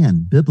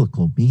understand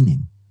biblical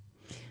meaning.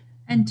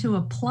 And to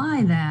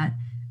apply that,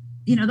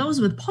 those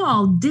with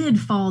Paul did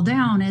fall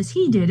down as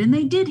he did, and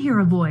they did hear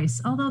a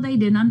voice, although they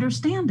didn't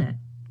understand it.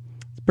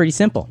 It's pretty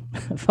simple.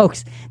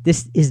 Folks,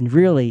 this is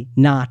really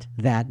not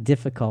that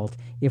difficult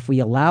if we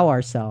allow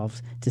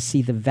ourselves to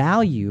see the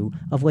value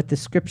of what the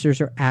scriptures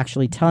are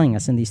actually telling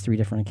us in these three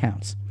different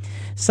accounts.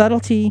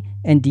 Subtlety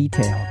and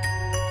detail.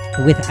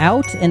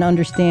 Without an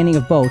understanding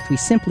of both, we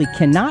simply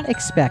cannot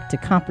expect to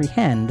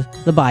comprehend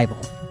the Bible.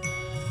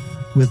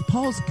 With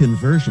Paul's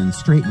conversion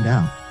straightened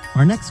out,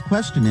 our next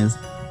question is,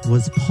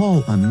 was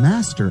Paul a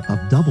master of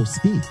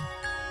doublespeak?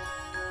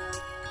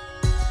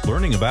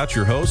 Learning about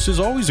your hosts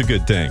is always a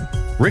good thing.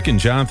 Rick and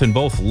Jonathan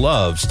both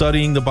love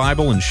studying the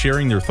Bible and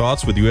sharing their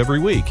thoughts with you every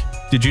week.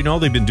 Did you know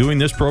they've been doing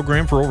this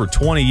program for over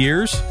 20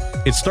 years?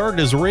 It started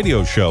as a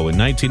radio show in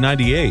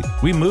 1998.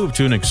 We moved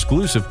to an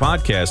exclusive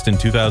podcast in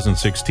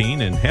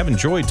 2016 and have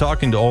enjoyed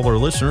talking to all our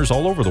listeners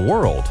all over the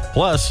world.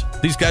 Plus,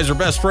 these guys are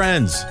best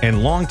friends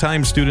and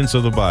longtime students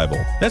of the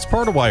Bible. That's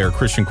part of why our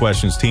Christian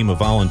Questions team of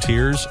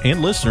volunteers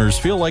and listeners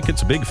feel like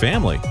it's a big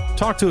family.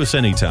 Talk to us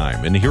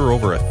anytime and hear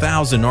over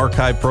 1,000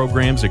 archive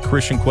programs at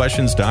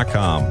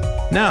ChristianQuestions.com.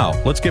 Now,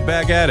 let's get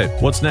back at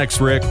it. What's next,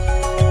 Rick?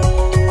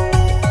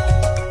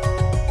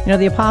 You know,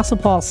 the Apostle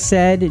Paul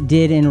said,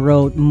 did, and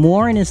wrote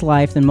more in his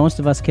life than most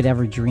of us could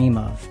ever dream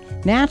of.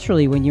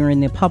 Naturally, when you're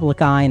in the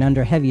public eye and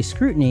under heavy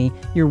scrutiny,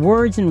 your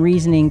words and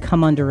reasoning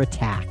come under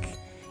attack.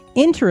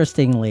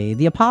 Interestingly,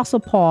 the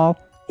Apostle Paul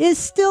is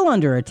still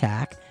under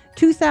attack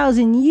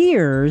 2,000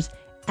 years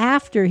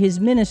after his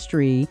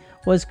ministry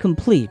was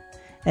complete.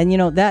 And you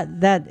know,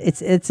 that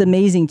it's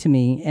amazing to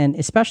me, and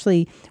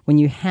especially when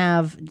you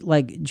have,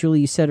 like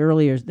Julie, you said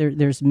earlier,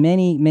 there's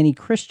many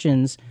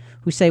Christians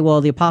who say, well,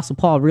 the Apostle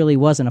Paul really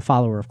wasn't a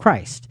follower of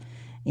Christ.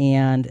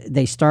 And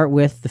they start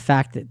with the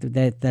fact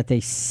that they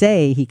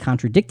say he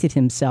contradicted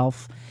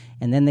himself,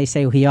 and then they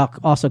say he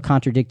also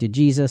contradicted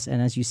Jesus.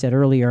 And as you said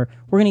earlier,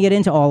 we're going to get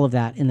into all of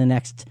that in the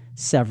next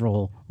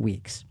several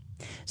weeks.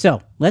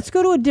 So let's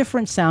go to a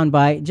different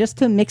soundbite just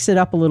to mix it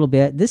up a little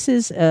bit. This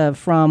is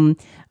from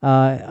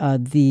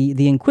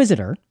the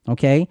Inquisitor,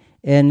 okay?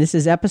 And this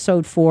is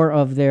episode 4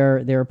 of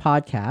their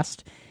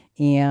podcast.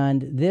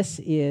 And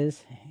this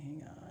is...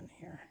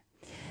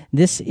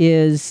 This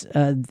is,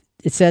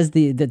 it says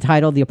the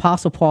title, The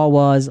Apostle Paul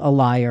Was a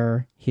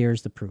Liar.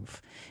 Here's the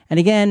proof. And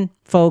again,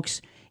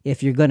 folks,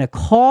 if you're going to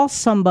call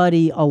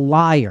somebody a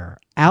liar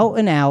out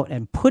and out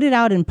and put it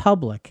out in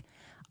public,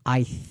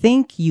 I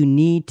think you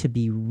need to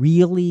be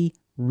really,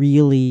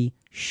 really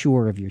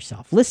sure of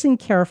yourself. Listen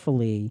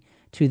carefully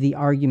to the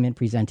argument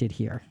presented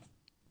here.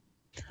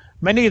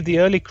 Many of the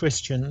early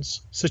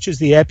Christians, such as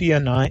the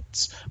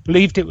Ebionites,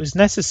 believed it was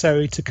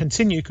necessary to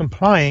continue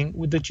complying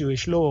with the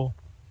Jewish law.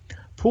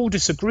 Paul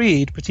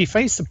disagreed, but he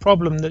faced the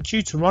problem that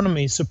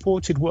Deuteronomy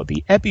supported what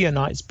the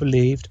Ebionites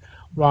believed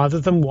rather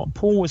than what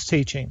Paul was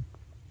teaching.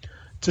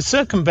 To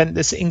circumvent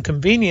this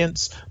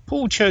inconvenience,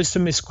 Paul chose to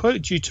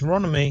misquote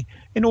Deuteronomy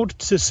in order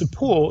to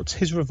support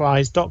his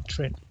revised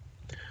doctrine.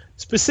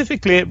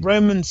 Specifically at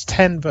Romans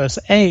 10 verse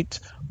 8,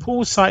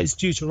 Paul cites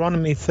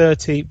Deuteronomy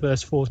 30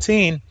 verse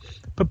 14,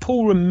 but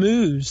Paul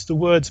removes the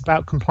words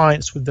about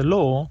compliance with the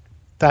law,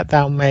 that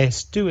thou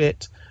mayest do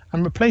it,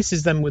 and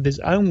replaces them with his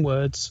own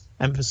words,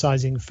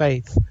 emphasizing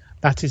faith.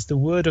 That is the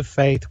word of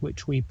faith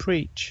which we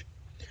preach.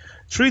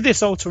 Through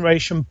this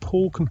alteration,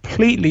 Paul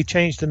completely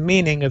changed the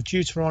meaning of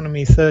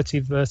Deuteronomy 30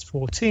 verse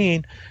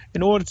 14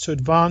 in order to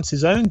advance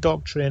his own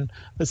doctrine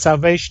that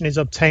salvation is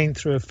obtained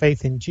through a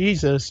faith in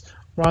Jesus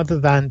rather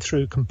than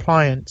through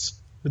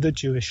compliance with the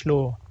Jewish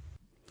law.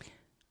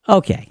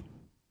 Okay,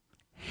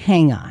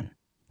 hang on.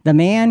 The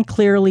man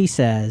clearly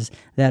says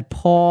that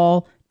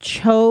Paul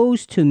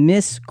chose to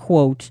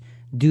misquote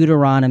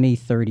Deuteronomy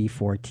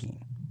 30:14.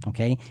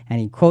 Okay,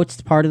 and he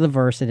quotes part of the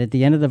verse, and at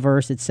the end of the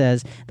verse it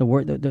says, the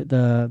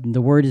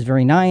word is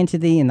very nigh unto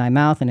thee, in thy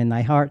mouth and in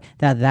thy heart,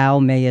 that thou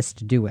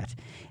mayest do it.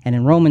 And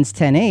in Romans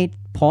 10:8,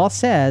 Paul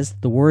says,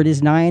 the word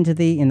is nigh unto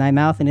thee, in thy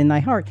mouth and in thy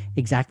heart,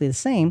 exactly the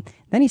same.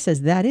 Then he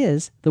says, that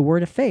is the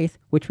word of faith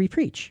which we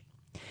preach.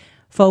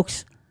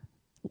 Folks,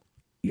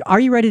 are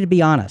you ready to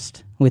be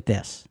honest with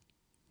this?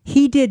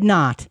 He did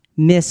not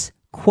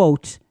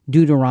misquote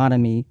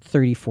Deuteronomy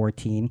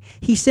 30:14.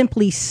 He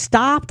simply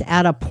stopped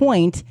at a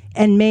point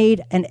and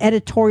made an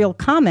editorial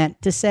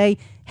comment to say,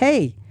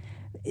 hey,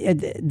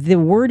 the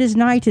word is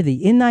nigh to thee,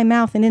 in thy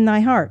mouth and in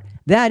thy heart.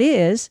 That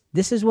is,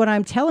 this is what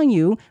I'm telling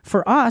you,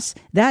 for us,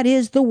 that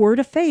is the word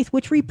of faith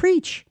which we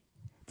preach.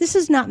 This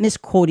is not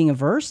misquoting a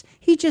verse.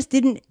 He just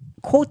didn't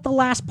quote the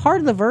last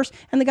part of the verse,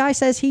 and the guy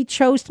says he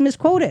chose to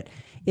misquote it.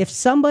 If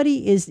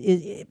somebody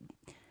is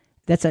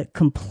that's a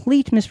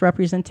complete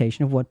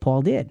misrepresentation of what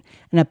Paul did.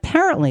 And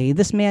apparently,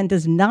 this man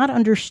does not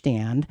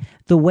understand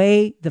the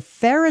way the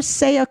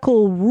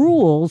Pharisaical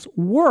rules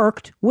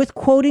worked with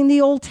quoting the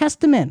Old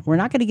Testament. We're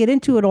not going to get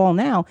into it all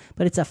now,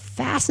 but it's a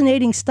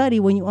fascinating study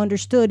when you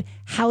understood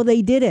how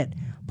they did it.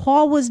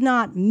 Paul was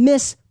not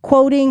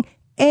misquoting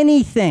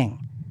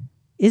anything.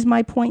 Is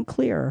my point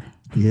clear?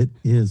 It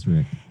is,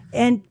 Rick.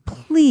 And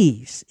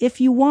please, if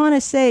you want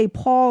to say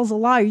Paul's a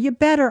liar, you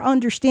better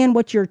understand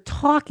what you're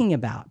talking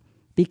about,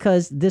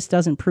 because this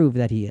doesn't prove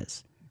that he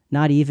is,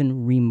 not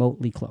even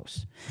remotely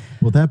close.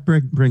 Well, that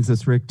brings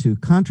us, Rick, to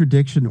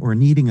contradiction or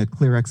needing a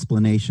clear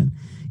explanation.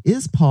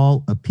 Is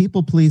Paul a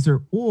people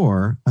pleaser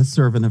or a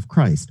servant of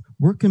Christ?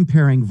 We're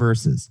comparing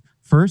verses.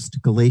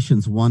 First,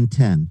 Galatians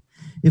 1:10.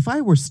 If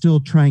I were still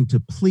trying to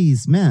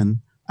please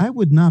men, I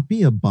would not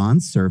be a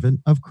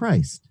bondservant of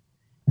Christ.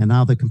 And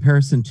now the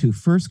comparison to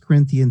 1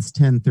 Corinthians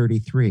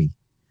 10:33.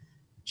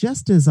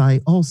 Just as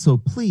I also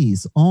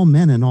please all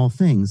men in all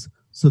things,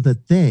 so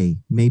that they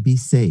may be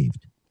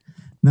saved.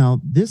 Now,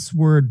 this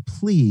word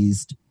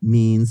pleased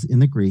means in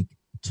the Greek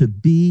to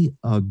be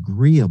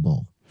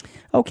agreeable.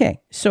 Okay,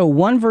 so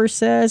one verse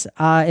says,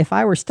 if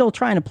I were still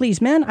trying to please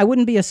men, I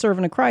wouldn't be a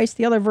servant of Christ.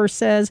 The other verse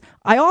says,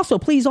 I also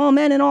please all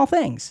men in all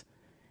things.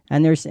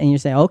 And you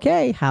say,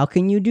 okay, how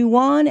can you do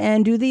one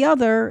and do the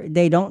other?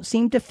 They don't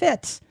seem to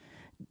fit.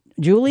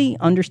 Julie,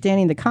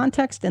 understanding the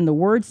context and the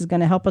words is going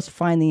to help us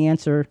find the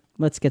answer.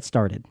 Let's get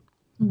started.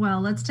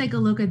 Well, let's take a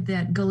look at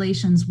that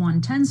Galatians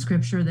 1:10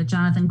 scripture that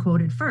Jonathan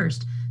quoted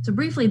first. So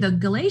briefly, the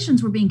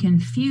Galatians were being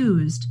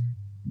confused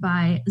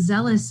by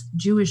zealous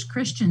Jewish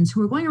Christians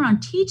who were going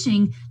around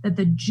teaching that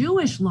the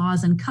Jewish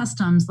laws and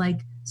customs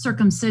like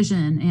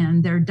circumcision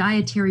and their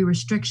dietary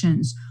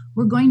restrictions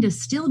were going to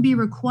still be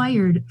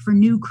required for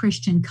new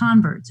Christian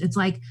converts. It's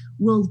like,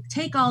 we'll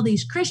take all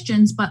these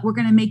Christians, but we're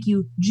going to make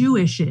you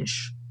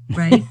Jewish-ish,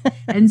 right?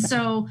 And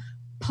so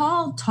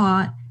Paul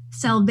taught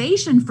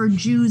salvation for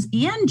Jews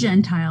and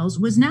Gentiles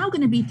was now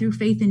going to be through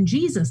faith in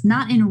Jesus,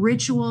 not in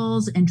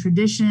rituals and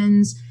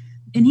traditions.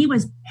 And he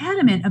was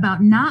adamant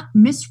about not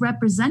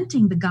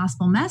misrepresenting the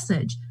gospel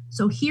message.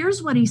 So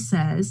here's what he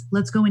says.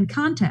 Let's go in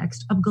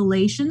context of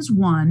Galatians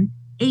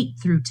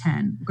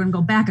 1:8-10. We're going to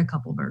go back a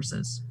couple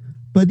verses.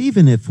 But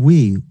even if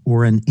we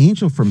or an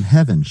angel from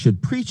heaven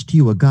should preach to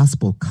you a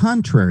gospel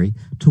contrary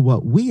to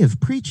what we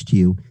have preached to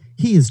you,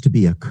 he is to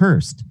be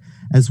accursed.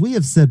 As we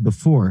have said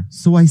before,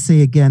 so I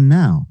say again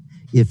now,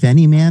 if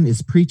any man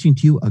is preaching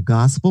to you a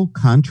gospel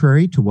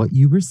contrary to what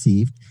you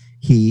received,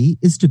 he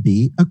is to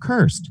be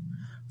accursed.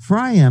 For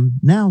I am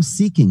now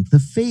seeking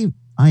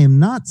I am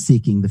not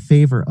seeking the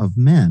favor of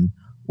men,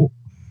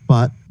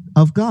 but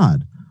of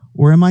God.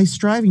 Or am I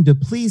striving to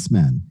please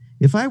men?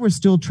 If I were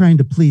still trying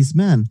to please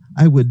men,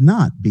 I would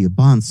not be a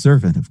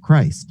bondservant of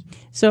Christ.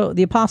 So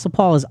the Apostle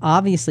Paul is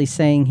obviously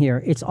saying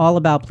here, it's all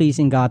about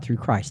pleasing God through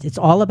Christ. It's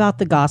all about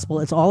the gospel.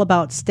 It's all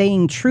about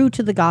staying true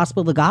to the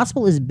gospel. The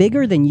gospel is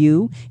bigger than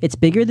you. It's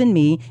bigger than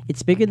me.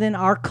 It's bigger than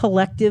our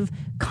collective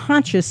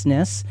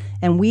consciousness,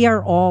 and we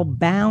are all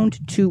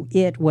bound to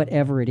it,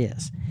 whatever it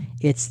is.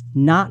 It's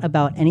not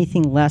about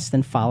anything less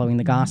than following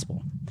the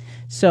gospel.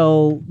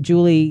 So,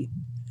 Julie,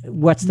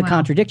 what's the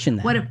contradiction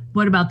then?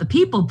 What about the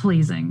people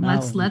pleasing?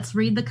 Let's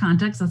read the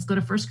context. Let's go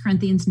to 1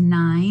 Corinthians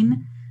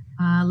 9.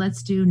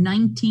 Let's do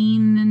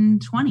 19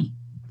 and 20.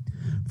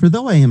 For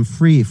though I am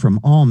free from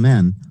all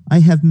men,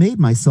 I have made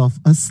myself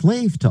a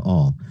slave to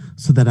all,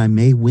 so that I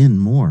may win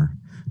more.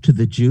 To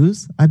the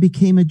Jews, I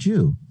became a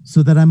Jew,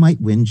 so that I might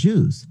win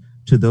Jews.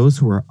 To those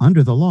who are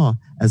under the law,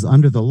 as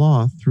under the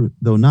law,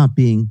 though not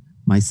being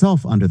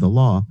myself under the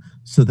law,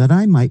 so that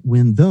I might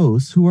win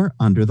those who are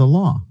under the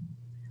law.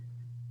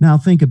 Now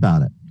think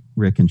about it,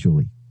 Rick and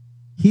Julie.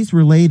 He's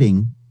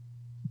relating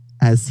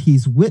as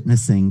he's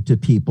witnessing to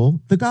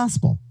people the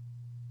gospel.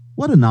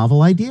 What a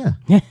novel idea.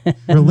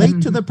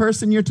 Relate to the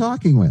person you're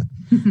talking with.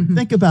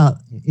 Think about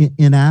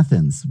in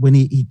Athens, when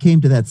he came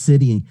to that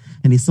city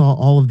and he saw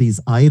all of these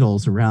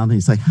idols around, and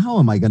he's like, how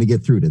am I going to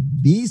get through to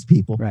these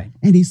people? Right.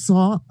 And he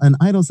saw an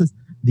idol that says,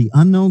 the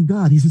unknown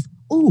God. He says,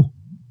 oh,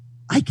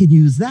 I can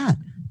use that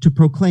to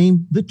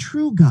proclaim the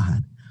true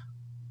God.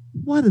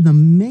 What an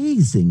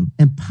amazing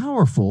and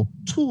powerful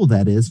tool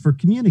that is for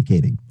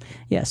communicating.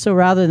 Yeah, so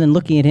rather than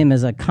looking at him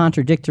as a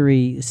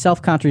contradictory,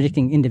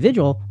 self-contradicting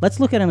individual,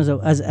 let's look at him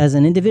as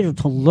an individual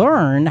to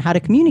learn how to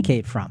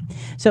communicate from.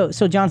 So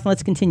Jonathan,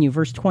 let's continue,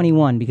 verse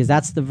 21, because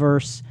that's the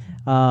verse.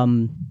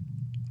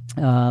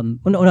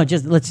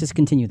 Let's just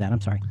continue that.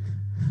 I'm sorry.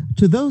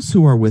 To those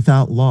who are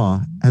without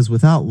law, as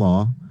without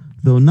law,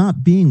 though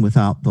not being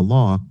without the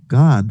law,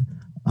 God,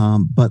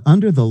 but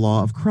under the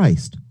law of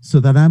Christ, so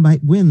that I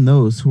might win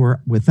those who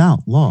are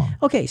without law.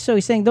 Okay, so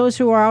he's saying those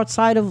who are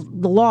outside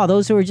of the law,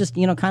 those who are just,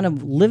 kind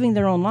of living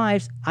their own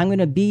lives, I'm going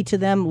to be to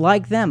them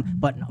like them.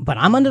 But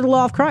I'm under the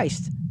law of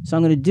Christ, so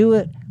I'm going to do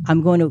it.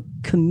 I'm going to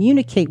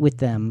communicate with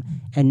them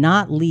and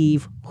not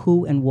leave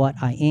who and what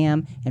I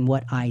am and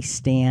what I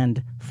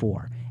stand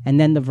for. And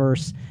then the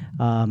verse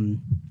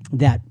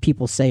that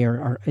people say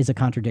is a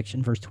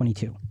contradiction, verse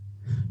 22.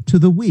 To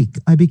the weak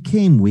I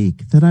became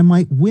weak, that I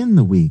might win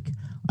the weak.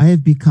 I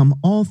have become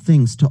all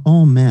things to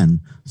all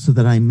men, so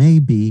that I may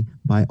be,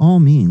 by all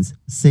means,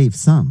 save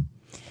some.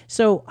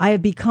 So I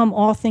have become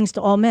all things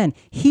to all men.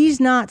 He's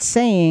not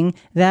saying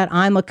that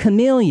I'm a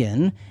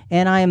chameleon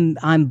and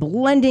I'm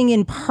blending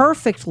in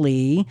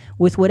perfectly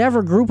with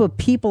whatever group of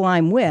people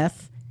I'm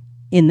with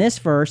in this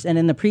verse, and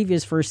in the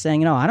previous verse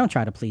saying, no, I don't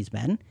try to please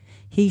men.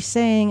 He's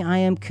saying I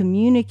am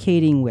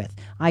communicating with.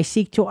 I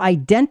seek to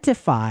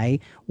identify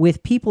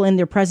with people in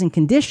their present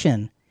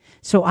condition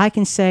so I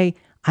can say,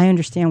 I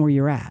understand where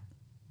you're at.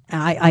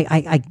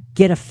 I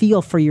get a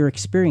feel for your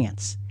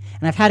experience.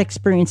 And I've had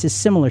experiences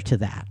similar to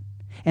that.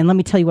 And let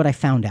me tell you what I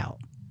found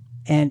out.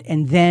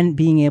 And then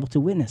being able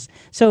to witness.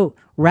 So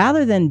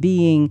rather than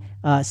being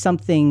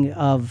something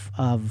of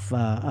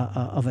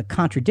a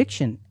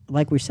contradiction,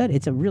 like we said,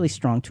 it's a really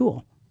strong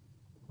tool.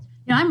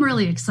 Yeah, I'm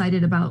really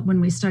excited about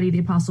when we study the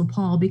Apostle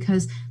Paul,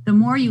 because the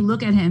more you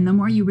look at him, the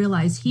more you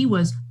realize he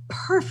was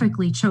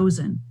perfectly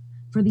chosen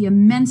for the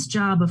immense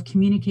job of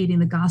communicating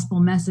the gospel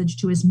message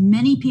to as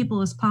many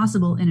people as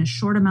possible in a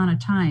short amount of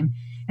time.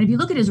 And if you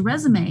look at his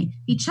resume,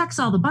 he checks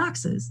all the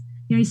boxes.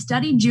 He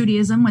studied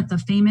Judaism with the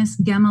famous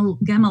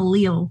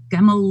Gamaliel,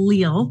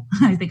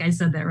 I think I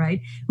said that right,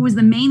 who was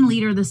the main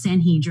leader of the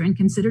Sanhedrin,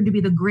 considered to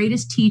be the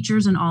greatest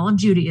teachers in all of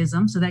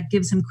Judaism, so that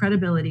gives him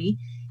credibility.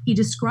 He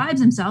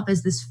describes himself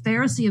as this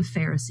Pharisee of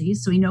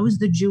Pharisees, so he knows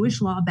the Jewish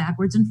law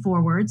backwards and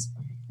forwards.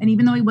 And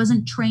even though he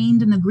wasn't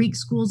trained in the Greek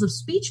schools of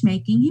speech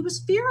making, he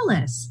was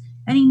fearless,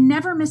 and he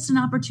never missed an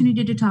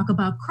opportunity to talk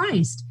about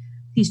Christ.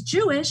 He's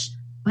Jewish,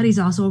 but he's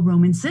also a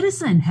Roman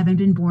citizen, having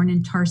been born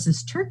in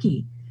Tarsus,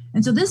 Turkey.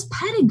 And so this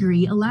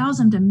pedigree allows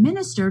him to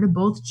minister to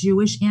both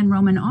Jewish and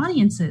Roman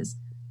audiences.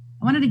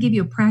 I wanted to give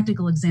you a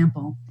practical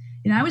example.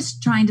 I was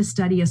trying to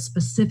study a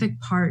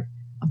specific part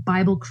of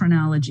Bible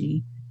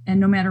chronology, and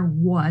no matter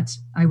what,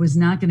 I was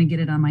not going to get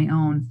it on my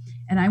own.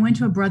 And I went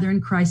to a brother in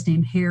Christ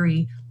named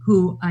Harry,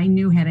 who I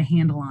knew had a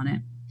handle on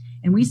it.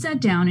 And we sat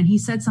down, and he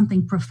said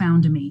something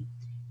profound to me.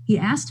 He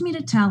asked me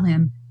to tell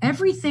him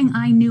everything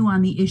I knew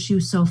on the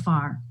issue so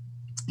far.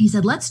 He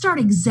said, let's start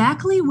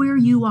exactly where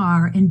you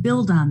are and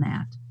build on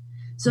that.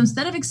 So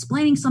instead of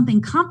explaining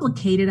something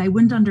complicated I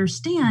wouldn't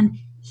understand,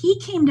 he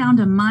came down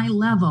to my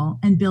level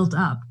and built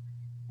up.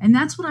 And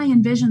that's what I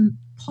envision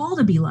Paul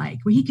to be like,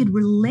 where he could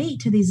relate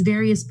to these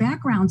various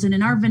backgrounds. And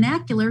in our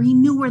vernacular, he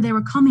knew where they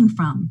were coming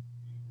from.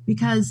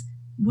 Because,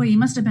 boy, he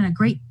must have been a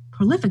great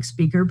prolific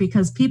speaker,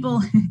 because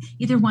people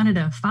either wanted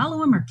to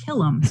follow him or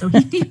kill him. So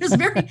he was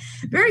very,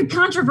 very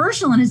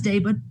controversial in his day.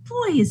 But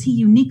boy, is he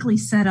uniquely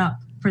set up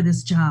for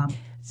this job.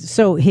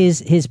 So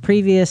his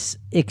previous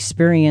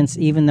experience,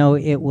 even though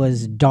it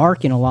was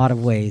dark in a lot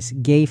of ways,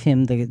 gave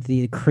him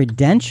the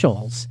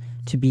credentials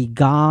to be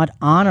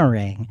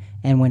God-honoring.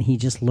 And when he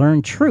just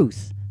learned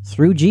truth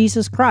through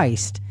Jesus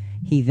Christ,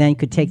 he then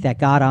could take that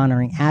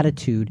God-honoring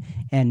attitude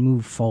and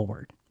move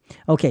forward.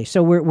 Okay,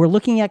 so we're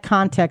looking at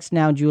context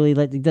now, Julie.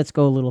 Let's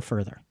go a little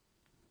further.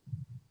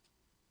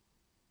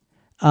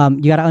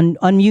 You got to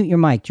unmute your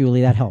mic,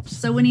 Julie. That helps.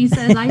 So when he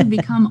says, I have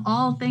become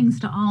all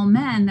things to all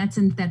men, that's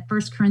in that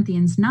 1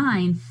 Corinthians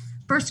 9.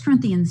 1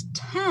 Corinthians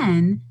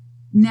 10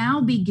 now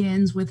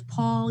begins with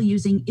Paul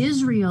using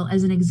Israel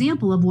as an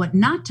example of what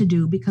not to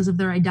do because of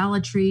their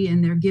idolatry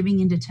and their giving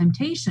into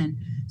temptation.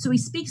 So he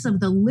speaks of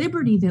the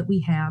liberty that we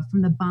have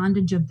from the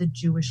bondage of the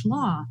Jewish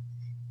law.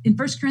 In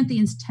 1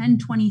 Corinthians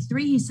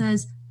 10:23, he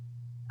says,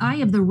 I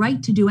have the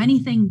right to do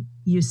anything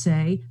you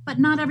say, but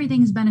not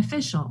everything is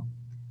beneficial.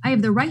 I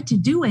have the right to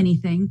do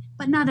anything,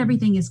 but not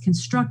everything is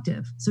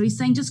constructive. So he's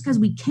saying just because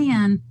we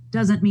can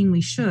doesn't mean we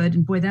should.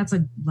 And boy, that's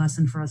a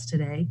lesson for us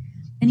today.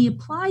 And he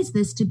applies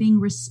this to being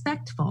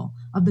respectful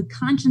of the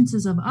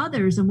consciences of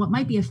others, and what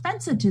might be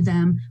offensive to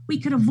them, we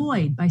could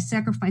avoid by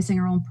sacrificing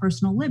our own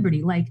personal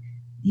liberty. Like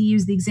he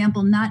used the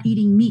example, not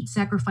eating meat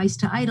sacrificed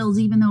to idols,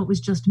 even though it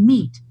was just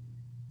meat.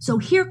 So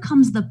here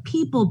comes the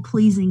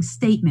people-pleasing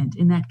statement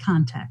in that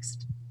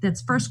context.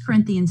 That's 1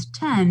 Corinthians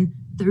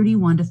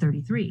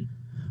 10:31-33.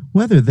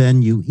 Whether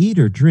then you eat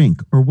or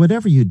drink, or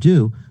whatever you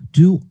do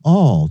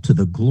all to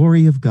the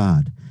glory of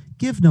God.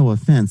 Give no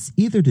offense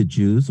either to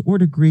Jews or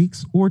to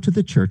Greeks or to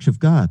the church of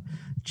God,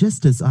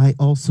 just as I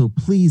also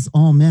please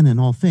all men in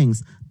all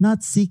things,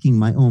 not seeking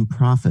my own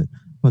profit,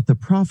 but the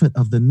profit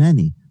of the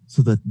many,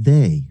 so that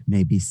they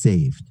may be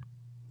saved.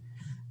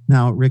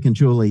 Now, Rick and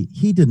Julie,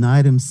 he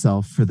denied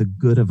himself for the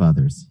good of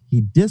others.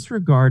 He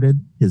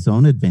disregarded his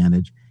own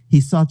advantage.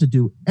 He sought to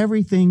do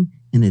everything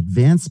in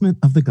advancement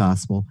of the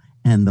gospel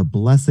and the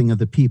blessing of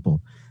the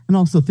people. And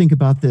also think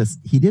about this.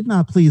 He did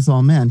not please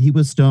all men. He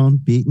was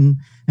stoned, beaten,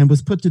 and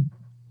was put to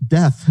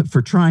death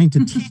for trying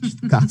to teach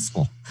the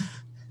gospel.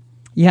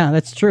 Yeah,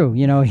 that's true.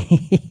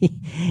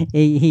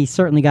 He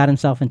certainly got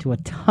himself into a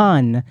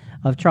ton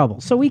of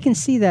trouble. So we can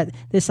see that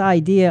this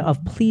idea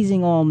of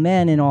pleasing all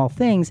men in all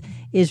things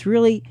is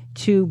really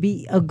to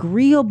be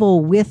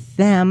agreeable with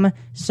them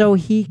so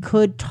he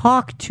could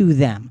talk to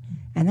them.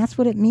 And that's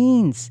what it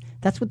means.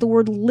 That's what the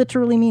word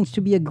literally means,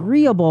 to be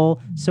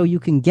agreeable so you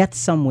can get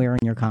somewhere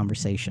in your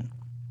conversation.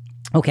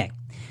 Okay,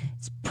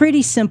 it's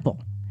pretty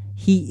simple.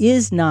 He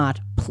is not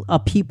a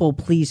people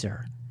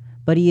pleaser,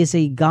 but he is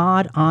a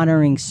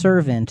God-honoring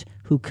servant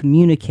who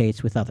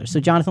communicates with others. So,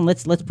 Jonathan,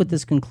 let's put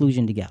this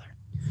conclusion together.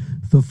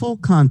 The full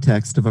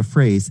context of a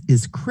phrase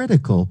is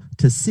critical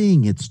to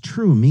seeing its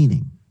true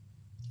meaning.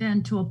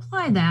 And to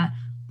apply that,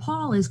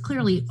 Paul is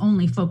clearly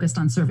only focused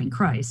on serving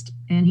Christ,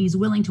 and he's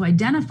willing to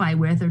identify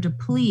with or to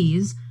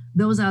please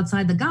those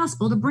outside the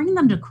gospel to bring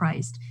them to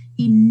Christ.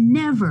 He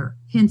never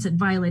hints at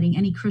violating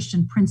any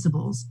Christian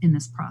principles in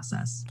this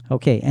process.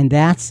 Okay, and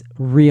that's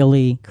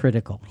really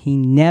critical. He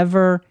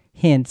never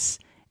hints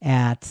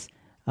at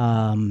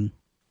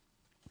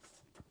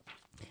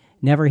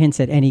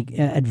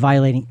at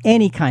violating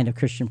any kind of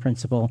Christian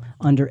principle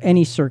under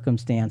any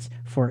circumstance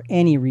for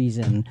any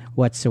reason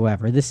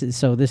whatsoever. This is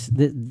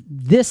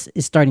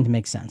starting to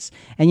make sense.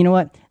 And you know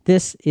what?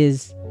 This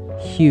is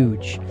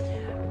huge.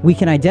 We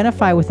can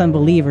identify with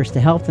unbelievers to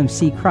help them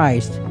see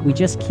Christ. We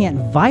just can't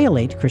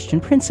violate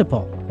Christian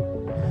principle.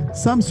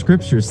 Some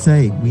scriptures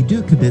say we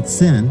do commit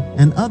sin,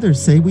 and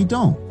others say we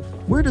don't.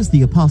 Where does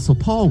the Apostle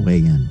Paul weigh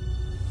in?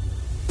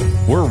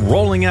 We're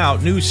rolling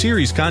out new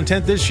series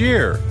content this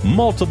year.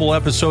 Multiple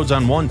episodes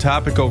on one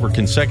topic over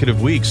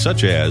consecutive weeks,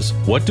 such as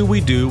What Do We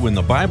Do When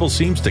the Bible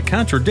Seems to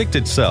Contradict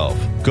Itself?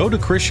 Go to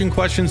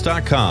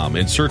ChristianQuestions.com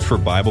and search for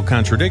Bible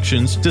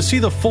Contradictions to see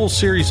the full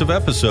series of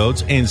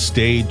episodes, and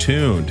stay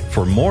tuned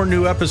for more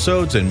new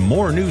episodes and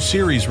more new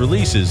series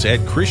releases at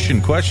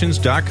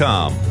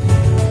ChristianQuestions.com.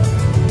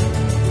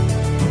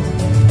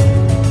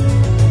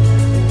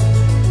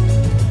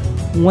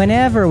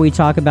 Whenever we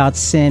talk about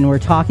sin, we're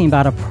talking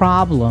about a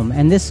problem,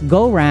 and this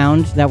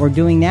go-round that we're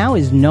doing now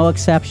is no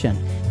exception.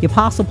 The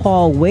Apostle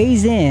Paul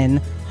weighs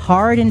in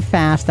hard and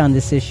fast on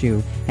this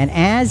issue, and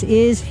as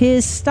is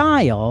his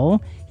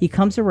style, he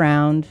comes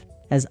around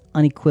as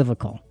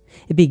unequivocal.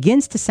 It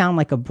begins to sound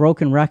like a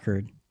broken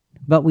record,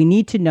 but we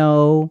need to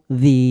know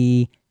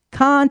the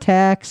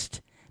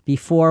context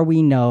before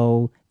we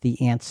know the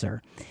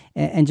answer.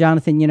 And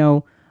Jonathan,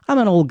 I'm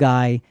an old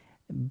guy,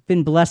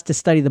 been blessed to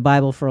study the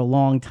Bible for a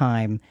long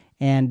time,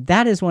 and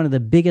that is one of the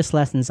biggest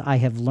lessons I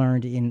have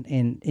learned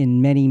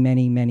in many,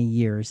 many, many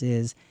years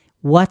is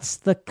what's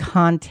the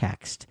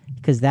context,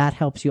 because that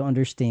helps you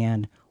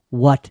understand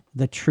what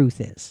the truth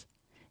is.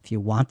 If you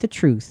want the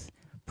truth,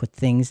 put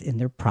things in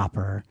their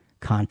proper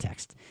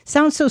context.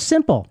 Sounds so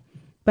simple,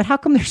 but how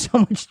come there's so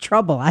much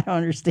trouble? I don't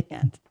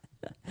understand.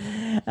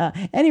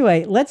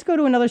 Anyway, let's go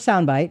to another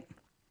soundbite.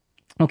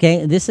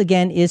 Okay, this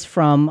again is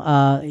from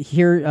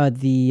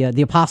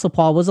the Apostle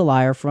Paul was a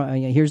liar.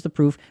 Here's the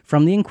proof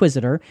from the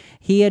Inquisitor.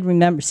 He had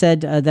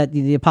said that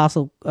the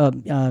Apostle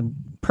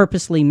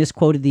purposely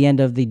misquoted the end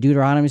of the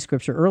Deuteronomy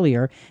scripture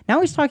earlier. Now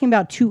he's talking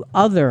about two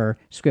other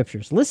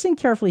scriptures. Listen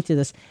carefully to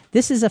this.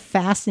 This is a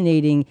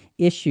fascinating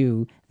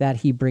issue that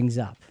he brings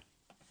up.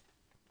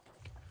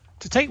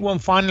 To take one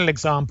final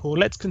example,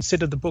 let's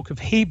consider the book of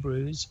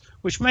Hebrews,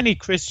 which many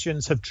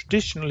Christians have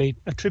traditionally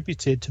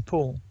attributed to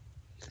Paul.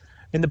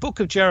 In the book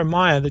of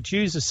Jeremiah, the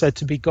Jews are said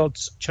to be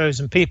God's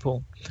chosen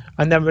people,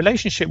 and their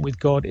relationship with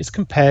God is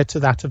compared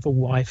to that of a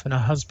wife and a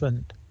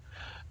husband.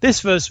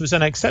 This verse was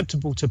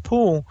unacceptable to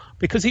Paul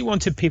because he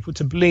wanted people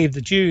to believe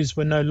the Jews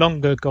were no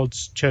longer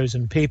God's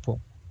chosen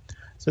people.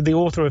 So the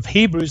author of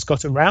Hebrews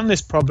got around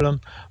this problem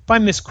by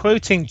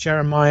misquoting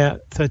Jeremiah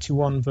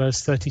 31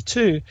 verse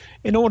 32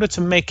 in order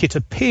to make it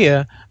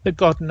appear that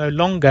God no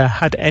longer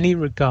had any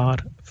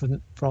regard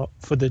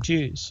for the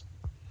Jews.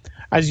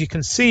 As you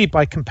can see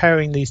by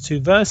comparing these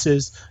two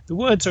verses, the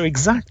words are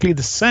exactly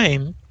the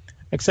same,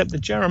 except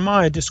that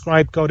Jeremiah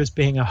described God as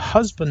being a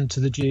husband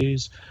to the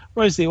Jews,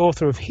 whereas the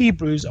author of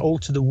Hebrews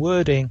altered the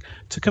wording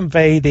to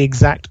convey the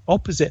exact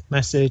opposite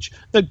message,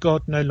 that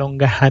God no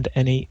longer had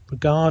any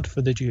regard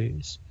for the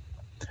Jews.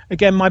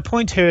 Again, my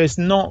point here is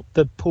not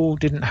that Paul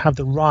didn't have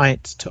the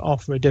right to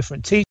offer a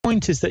different teaching. The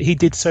point is that he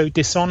did so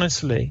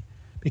dishonestly,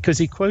 because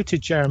he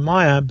quoted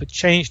Jeremiah but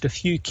changed a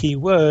few key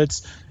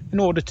words in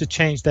order to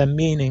change their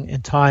meaning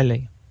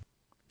entirely.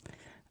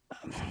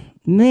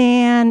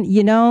 Man,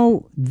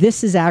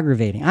 this is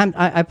aggravating.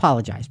 I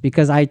apologize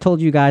because I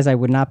told you guys I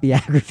would not be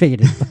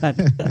aggravated, but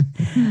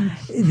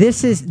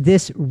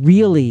this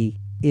really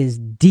is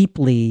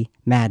deeply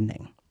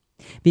maddening.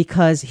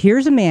 Because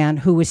here's a man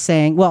who is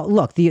saying, well,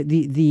 look,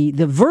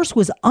 the verse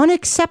was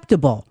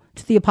unacceptable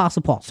to the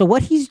Apostle Paul. So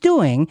what he's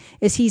doing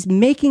is he's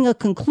making a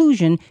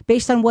conclusion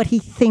based on what he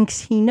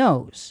thinks he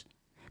knows.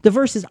 The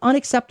verse is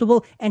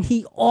unacceptable, and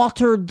he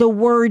altered the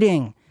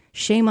wording.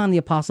 Shame on the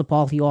Apostle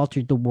Paul, he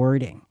altered the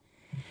wording.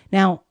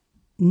 Now,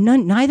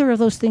 neither of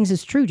those things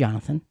is true,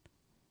 Jonathan.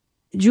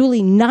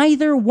 Julie,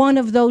 neither one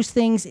of those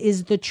things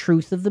is the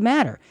truth of the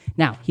matter.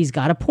 Now, he's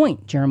got a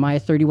point. Jeremiah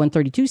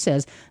 31:32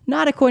 says,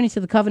 not according to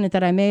the covenant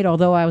that I made,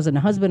 although I was an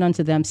husband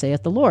unto them,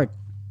 saith the Lord.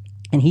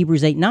 In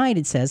Hebrews 8:9,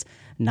 it says,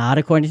 not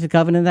according to the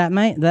covenant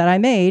that I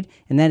made,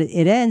 and then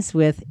it ends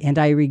with, and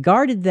I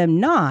regarded them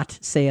not,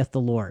 saith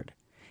the Lord.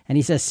 And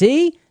he says,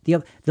 see,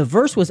 the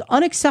verse was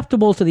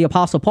unacceptable to the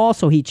Apostle Paul,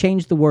 so he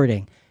changed the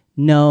wording.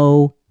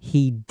 No,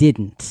 he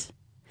didn't.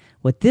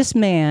 What this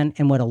man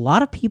and what a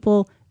lot of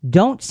people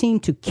don't seem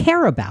to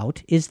care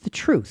about is the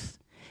truth.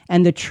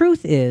 And the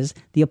truth is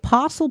the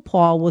Apostle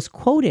Paul was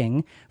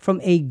quoting from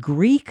a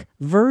Greek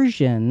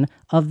version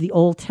of the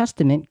Old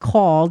Testament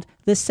called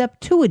the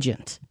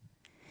Septuagint.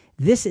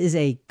 This is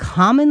a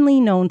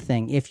commonly known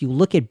thing. If you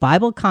look at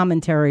Bible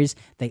commentaries,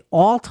 they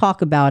all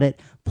talk about it.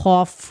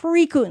 Paul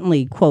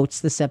frequently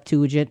quotes the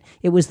Septuagint.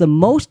 It was the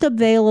most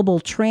available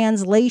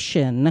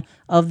translation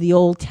of the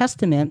Old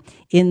Testament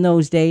in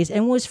those days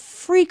and was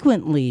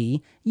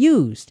frequently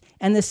used.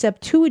 And the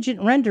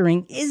Septuagint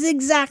rendering is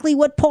exactly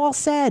what Paul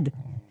said.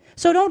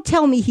 So don't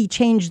tell me he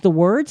changed the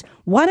words.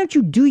 Why don't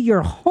you do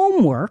your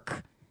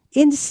homework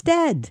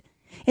instead?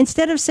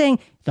 Instead of saying,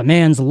 the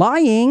man's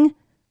lying,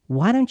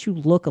 why don't you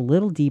look a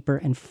little deeper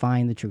and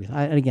find the truth?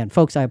 Again,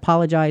 folks, I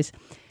apologize.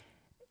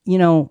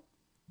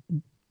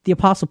 The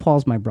Apostle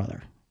Paul's my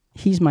brother.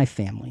 He's my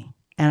family.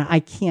 And I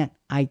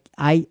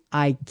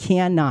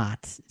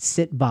cannot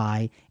sit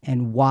by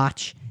and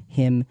watch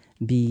him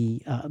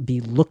be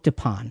looked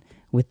upon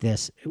with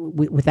this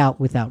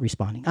without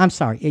responding. I'm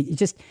sorry.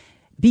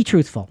 be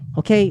truthful,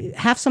 okay?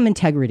 Have some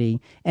integrity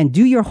and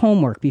do your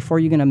homework before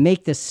you're going to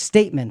make this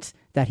statement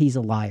that he's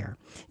a liar.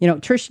 You know,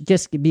 Trish,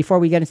 just before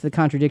we get into the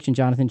contradiction,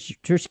 Jonathan,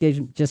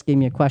 Trish just gave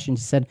me a question.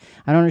 She said,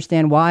 I don't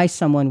understand why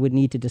someone would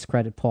need to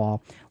discredit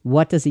Paul.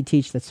 What does he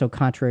teach that's so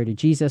contrary to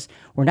Jesus?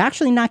 We're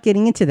actually not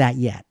getting into that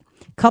yet.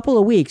 Couple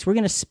of weeks, we're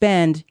going to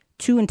spend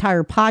 2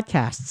 entire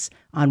podcasts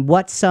on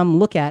what some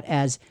look at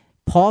as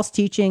Paul's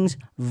teachings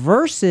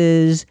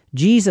versus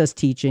Jesus'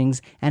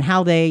 teachings and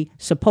how they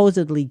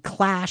supposedly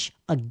clash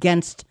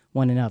against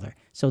one another.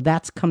 So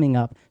that's coming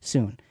up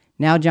soon.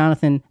 Now,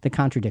 Jonathan, the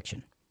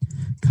contradiction.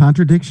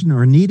 Contradiction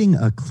or needing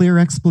a clear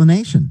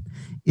explanation.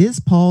 Is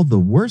Paul the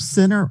worst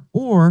sinner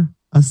or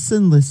a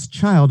sinless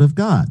child of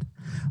God?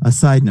 A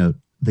side note,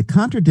 the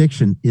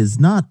contradiction is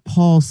not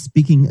Paul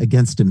speaking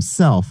against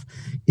himself.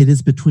 It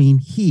is between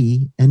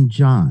he and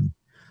John.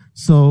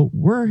 So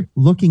we're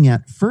looking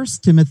at 1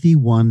 Timothy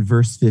 1,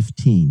 verse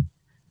 15.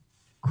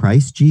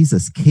 Christ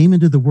Jesus came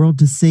into the world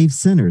to save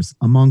sinners,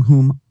 among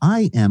whom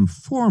I am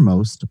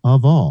foremost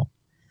of all.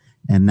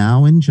 And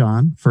now in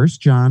John, 1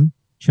 John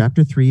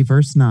chapter 3,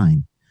 verse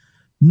 9.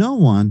 No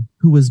one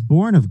who is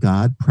born of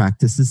God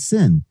practices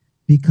sin,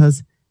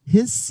 because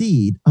his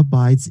seed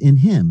abides in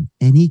him,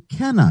 and he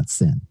cannot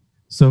sin.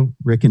 So,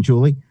 Rick and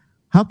Julie,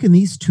 how can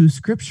these 2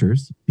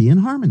 scriptures be in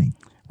harmony?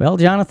 Well,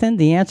 Jonathan,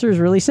 the answer is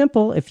really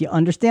simple. If you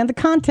understand the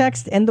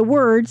context and the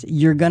words,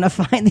 you're going to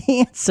find the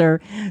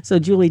answer. So,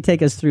 Julie,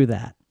 take us through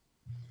that.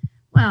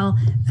 Well,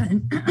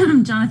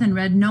 Jonathan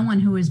read no one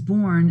who is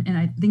born, and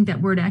I think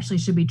that word actually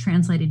should be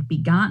translated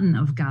begotten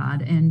of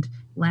God. And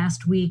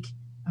last week,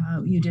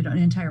 you did an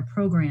entire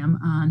program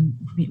on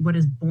what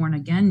does born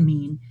again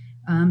mean.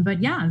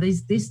 But yeah,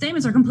 these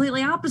statements are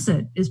completely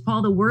opposite. Is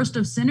Paul the worst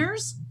of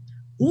sinners?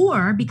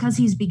 Or because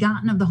he's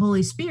begotten of the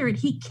Holy Spirit,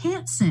 he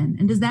can't sin?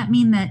 And does that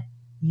mean that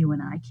you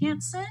and I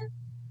can't sin?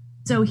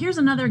 So here's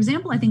another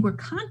example, I think, where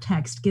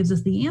context gives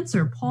us the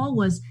answer. Paul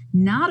was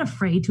not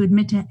afraid to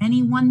admit to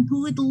anyone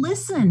who would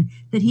listen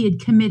that he had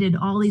committed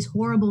all these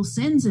horrible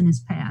sins in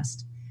his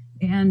past.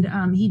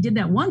 And he did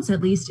that once,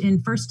 at least,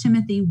 in 1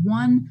 Timothy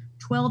 1,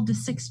 12 to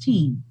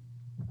 16.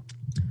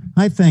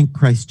 I thank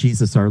Christ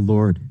Jesus our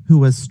Lord,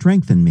 who has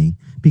strengthened me,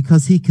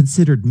 because he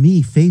considered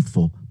me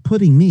faithful,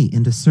 putting me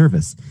into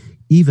service,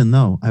 even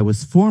though I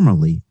was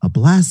formerly a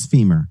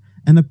blasphemer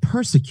and a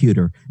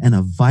persecutor and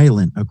a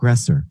violent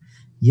aggressor.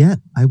 Yet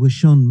I was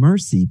shown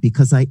mercy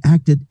because I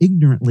acted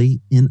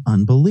ignorantly in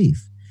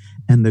unbelief.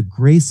 And the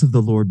grace of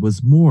the Lord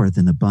was more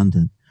than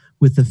abundant,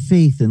 with the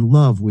faith and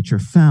love which are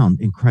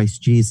found in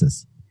Christ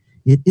Jesus.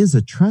 It is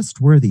a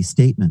trustworthy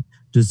statement,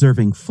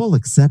 deserving full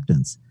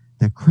acceptance,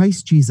 that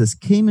Christ Jesus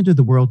came into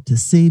the world to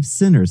save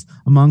sinners,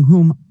 among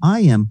whom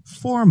I am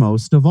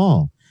foremost of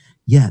all.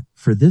 Yet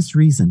for this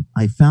reason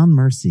I found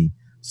mercy,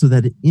 so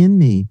that in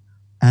me,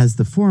 as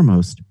the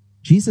foremost,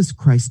 Jesus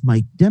Christ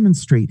might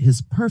demonstrate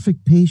his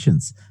perfect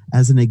patience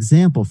as an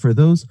example for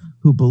those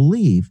who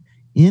believe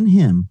in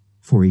him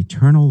for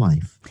eternal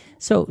life.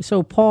 So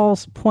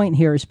Paul's point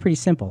here is pretty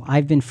simple.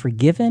 I've been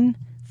forgiven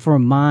for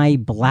my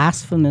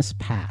blasphemous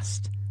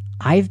past.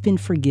 I've been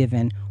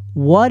forgiven.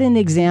 What an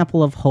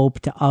example of hope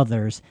to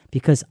others,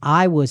 because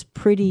I was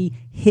pretty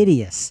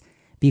hideous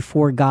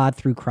before God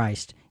through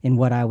Christ in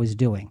what I was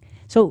doing.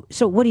 So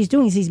what he's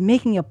doing is he's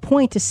making a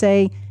point to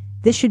say,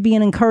 this should be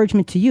an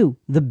encouragement to you.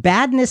 The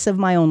badness of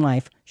my own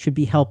life should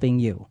be helping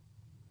you.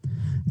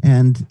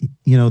 And,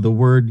 the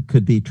word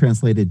could be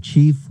translated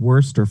chief,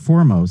 worst, or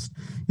foremost.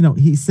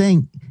 He's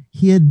saying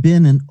he had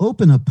been an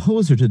open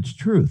opposer to the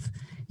truth.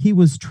 He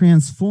was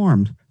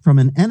transformed from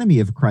an enemy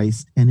of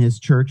Christ and his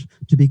church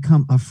to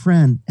become a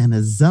friend and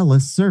a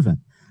zealous servant.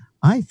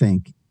 I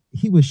think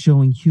he was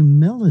showing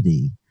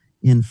humility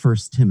in 1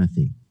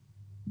 Timothy.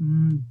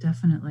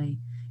 Definitely.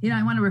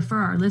 I want to refer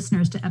our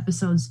listeners to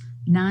episodes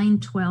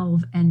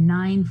 9:12 and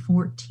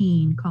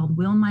 9:14 called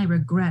Will My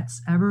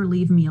Regrets Ever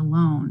Leave Me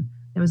Alone?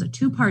 There was a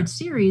 2-part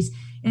series,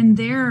 and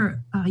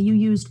there you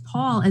used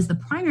Paul as the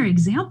primary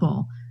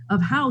example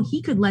of how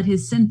he could let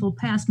his sinful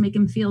past make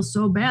him feel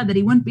so bad that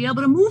he wouldn't be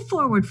able to move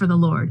forward for the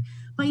Lord.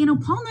 But,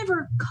 Paul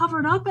never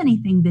covered up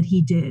anything that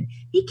he did.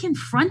 He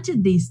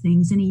confronted these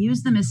things, and he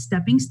used them as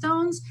stepping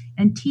stones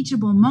and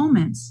teachable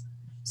moments.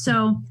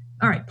 So,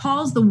 all right,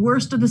 Paul's the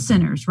worst of the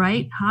sinners,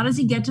 right? How does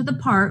he get to the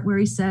part where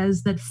he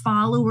says that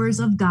followers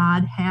of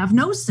God have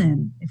no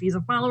sin? If he's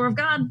a follower of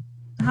God,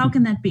 how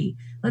can that be?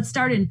 Let's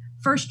start in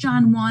 1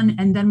 John 1,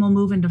 and then we'll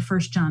move into 1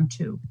 John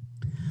 2.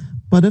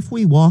 But if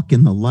we walk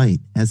in the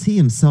light, as he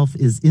himself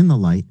is in the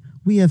light,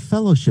 we have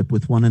fellowship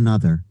with one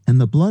another, and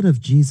the blood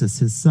of Jesus,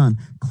 his Son,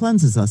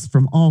 cleanses us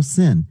from all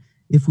sin.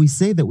 If we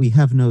say that we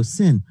have no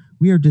sin,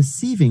 we are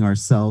deceiving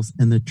ourselves,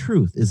 and the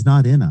truth is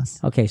not in us.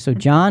 Okay, so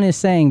John is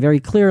saying very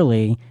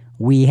clearly,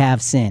 we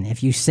have sin.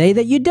 If you say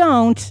that you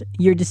don't,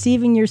 you're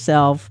deceiving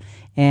yourself,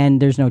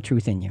 and there's no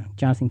truth in you.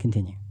 Jonathan,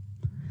 continue.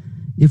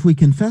 If we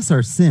confess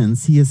our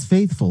sins, he is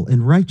faithful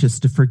and righteous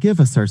to forgive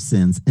us our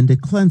sins and to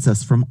cleanse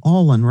us from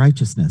all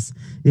unrighteousness.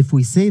 If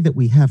we say that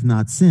we have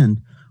not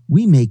sinned,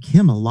 we make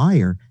him a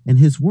liar, and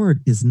his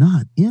word is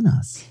not in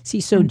us.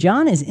 See, so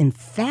John is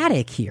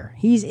emphatic here.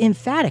 He's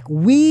emphatic.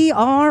 We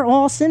are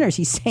all sinners.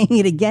 He's saying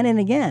it again and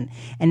again.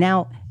 And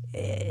now,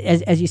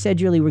 as you said,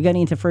 Julie, we're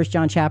getting into 1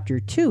 John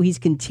chapter 2. He's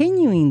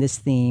continuing this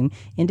theme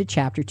into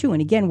chapter 2.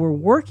 And again, we're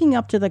working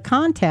up to the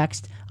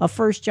context of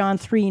 1 John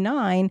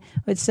 3:9.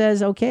 It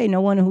says, okay,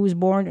 no one who is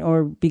born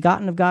or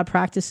begotten of God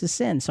practices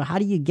sin. So how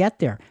do you get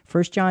there?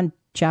 1 John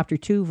chapter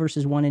 2,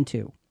 verses 1 and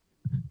 2.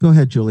 Go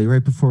ahead, Julie,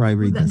 right before I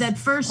read this. That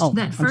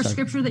first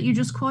scripture that you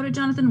just quoted,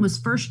 Jonathan,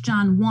 was 1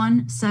 John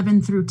 1,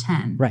 7 through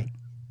 10. Right.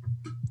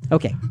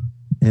 Okay.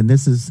 And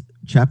this is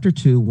chapter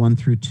 2, 1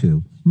 through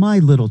 2. My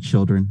little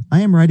children, I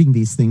am writing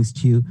these things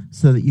to you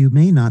so that you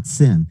may not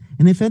sin.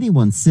 And if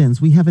anyone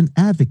sins, we have an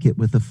advocate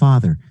with the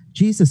Father,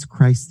 Jesus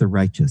Christ the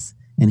righteous.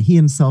 And he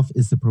himself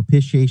is the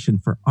propitiation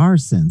for our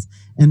sins,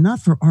 and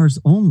not for ours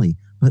only,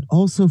 but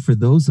also for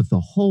those of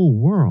the whole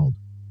world.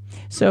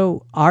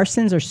 So our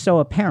sins are so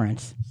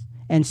apparent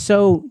and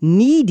so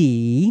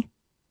needy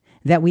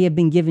that we have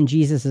been given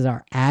Jesus as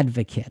our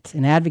advocate.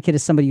 An advocate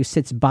is somebody who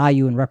sits by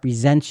you and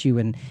represents you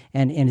and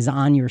is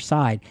on your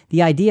side.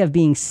 The idea of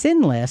being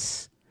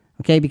sinless,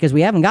 okay, because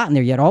we haven't gotten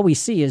there yet. All we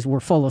see is we're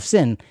full of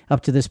sin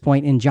up to this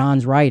point in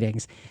John's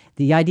writings.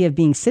 The idea of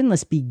being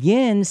sinless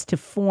begins to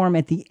form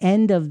at the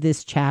end of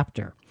this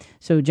chapter.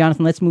 So,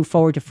 Jonathan, let's move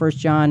forward to 1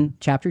 John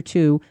chapter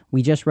 2.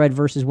 We just read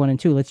verses 1 and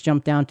 2. Let's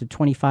jump down to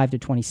 25 to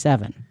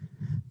 27.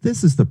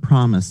 This is the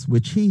promise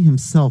which he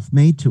himself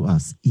made to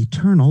us,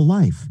 eternal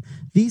life.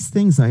 These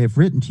things I have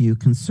written to you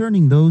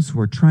concerning those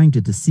who are trying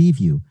to deceive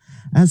you.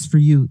 As for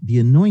you, the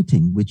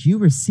anointing which you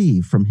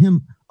receive from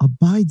him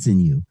abides in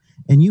you,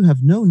 and you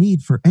have no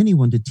need for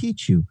anyone to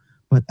teach you,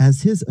 but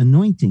as his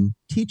anointing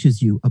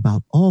teaches you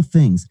about all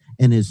things,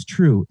 and is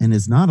true and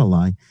is not a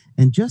lie,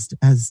 and just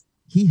as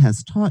he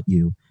has taught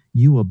you,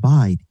 you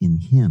abide in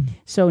him.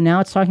 So now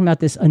it's talking about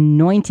this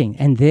anointing,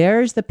 and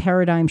there's the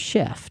paradigm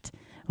shift.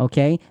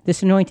 Okay,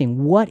 this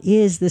anointing. What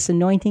is this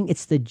anointing?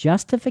 It's the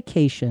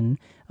justification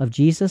of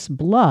Jesus'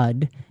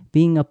 blood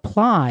being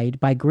applied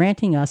by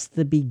granting us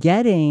the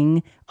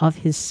begetting of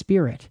his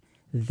Spirit.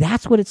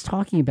 That's what it's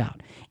talking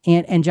about.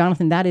 And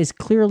Jonathan, that is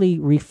clearly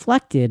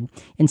reflected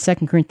in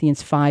 2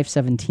 Corinthians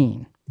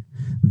 5:17.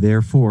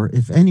 Therefore,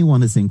 if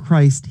anyone is in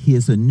Christ, he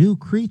is a new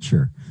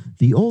creature.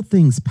 The old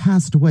things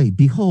passed away.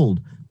 Behold,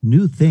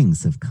 new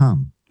things have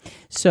come.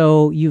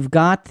 So you've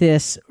got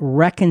this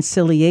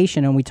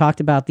reconciliation, and we talked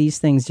about these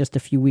things just a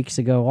few weeks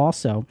ago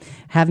also.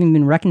 Having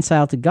been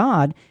reconciled to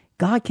God,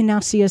 God can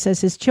now see us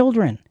as his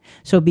children.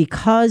 So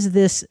because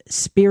this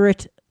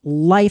Spirit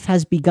life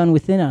has begun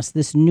within us,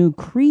 this new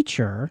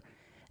creature,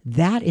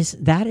 that is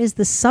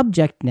the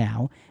subject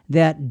now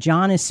that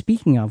John is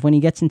speaking of when he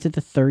gets into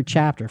the third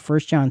chapter, 1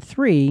 John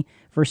 3,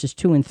 verses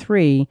 2 and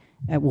 3.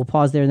 We'll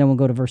pause there, and then we'll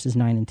go to verses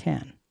 9 and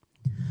 10.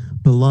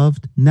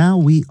 Beloved, now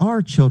we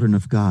are children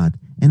of God,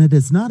 and it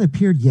has not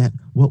appeared yet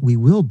what we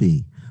will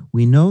be.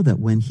 We know that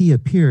when he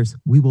appears,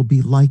 we will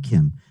be like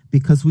him,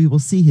 because we will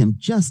see him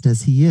just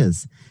as he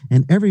is.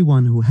 And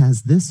everyone who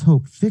has this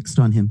hope fixed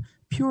on him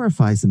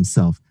purifies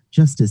himself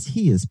just as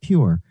he is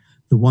pure.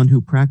 The one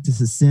who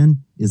practices sin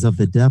is of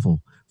the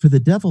devil, for the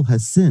devil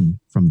has sinned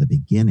from the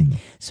beginning.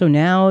 So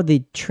now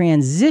the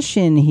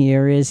transition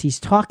here is he's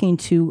talking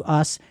to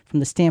us from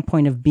the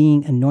standpoint of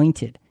being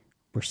anointed.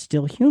 We're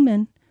still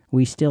human.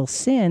 We still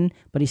sin,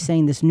 but he's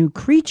saying this new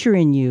creature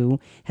in you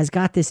has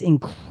got this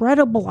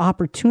incredible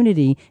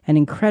opportunity and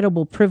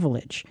incredible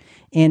privilege.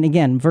 And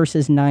again,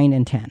 verses 9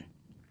 and 10.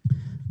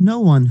 No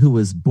one who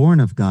is born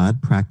of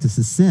God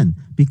practices sin,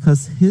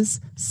 because his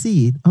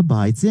seed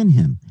abides in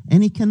him,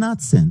 and he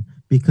cannot sin,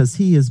 because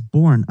he is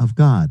born of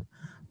God.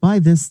 By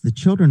this, the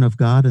children of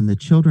God and the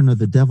children of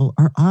the devil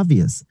are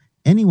obvious.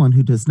 Anyone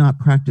who does not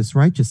practice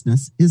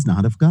righteousness is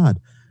not of God,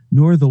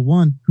 nor the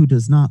one who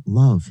does not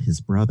love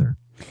his brother.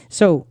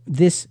 So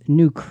this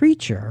new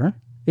creature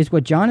is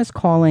what John is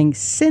calling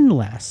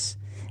sinless,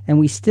 and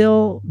we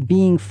still,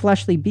 being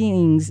fleshly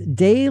beings,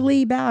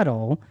 daily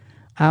battle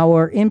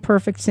our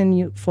imperfect,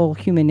 sinful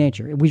human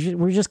nature.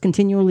 We're just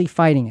continually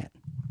fighting it.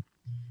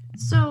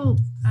 So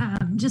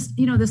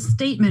the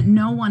statement,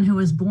 no one who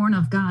is born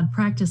of God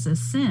practices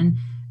sin,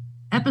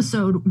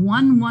 episode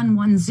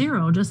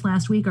 1110, just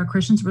last week, Are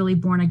Christians Really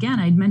Born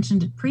Again? I'd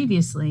mentioned it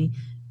previously.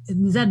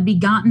 Is that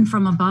begotten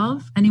from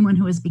above? Anyone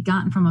who is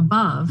begotten from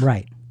above.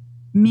 Right.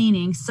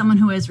 Meaning someone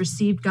who has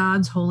received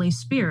God's Holy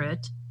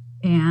Spirit,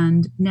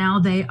 and now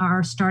they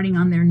are starting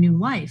on their new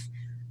life.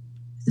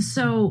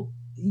 So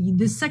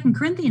the 2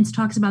 Corinthians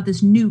talks about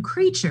this new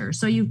creature.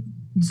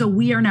 So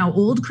we are now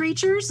old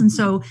creatures. And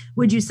so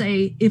would you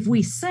say if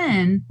we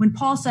sin, when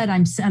Paul said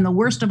I'm the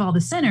worst of all the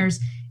sinners,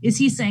 is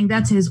he saying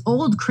that's his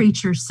old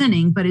creature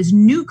sinning, but his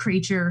new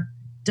creature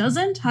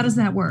doesn't? How does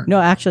that work? No,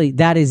 actually,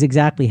 that is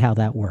exactly how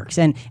that works.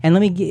 And let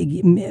me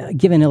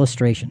give an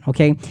illustration,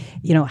 okay?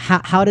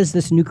 How does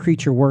this new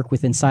creature work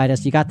within inside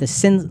us? You got this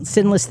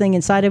sinless thing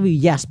inside of you?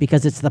 Yes,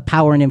 because it's the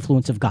power and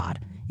influence of God.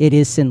 It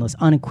is sinless,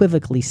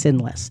 unequivocally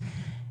sinless.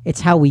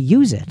 It's how we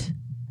use it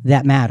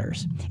that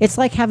matters. It's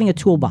like having a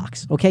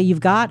toolbox. Okay,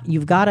 you've got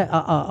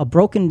a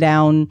broken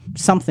down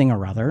something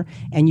or other,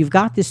 and you've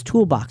got this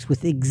toolbox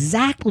with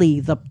exactly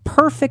the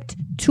perfect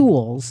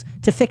tools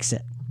to fix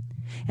it.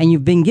 And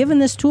you've been given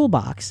this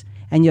toolbox,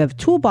 and you have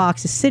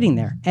toolboxes sitting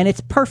there, and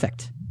it's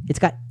perfect. It's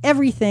got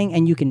everything,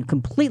 and you can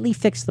completely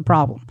fix the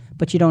problem,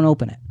 but you don't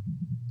open it.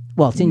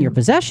 Well, it's in your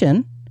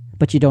possession,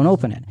 but you don't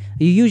open it.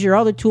 You use your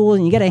other tools,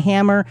 and you get a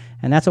hammer,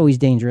 and that's always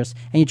dangerous.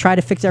 And you try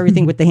to fix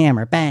everything with the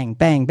hammer. Bang,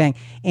 bang, bang.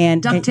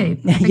 And duct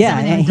tape. Yeah,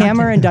 and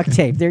hammer and duct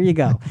tape. There you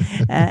go.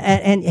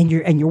 And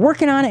you're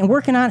working on it and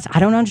working on it. I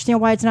don't understand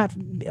why it's not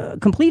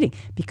completing,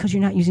 because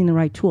you're not using the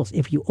right tools.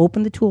 If you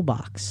open the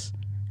toolbox,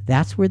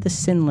 that's where the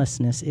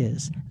sinlessness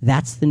is.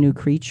 That's the new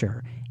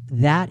creature.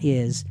 That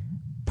is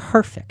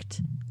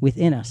perfect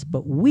within us.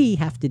 But we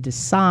have to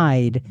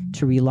decide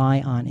to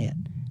rely on it.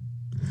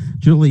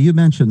 Julie, you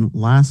mentioned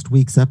last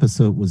week's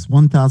episode was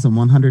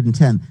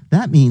 1,110.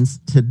 That means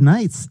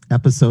tonight's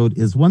episode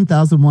is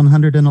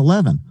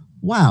 1,111.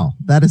 Wow,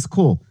 that is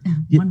cool.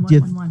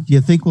 Do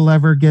you think we'll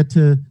ever get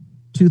to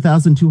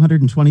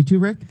 2,222,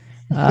 Rick?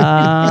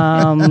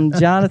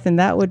 Jonathan,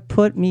 that would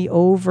put me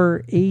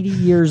over 80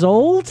 years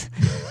old.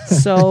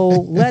 So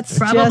let's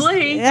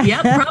probably.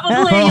 Yep,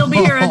 probably. You'll be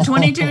here at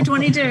 22.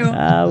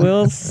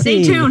 We'll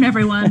see. Stay tuned,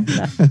 everyone.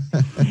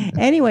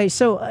 Anyway,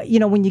 so,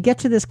 when you get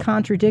to this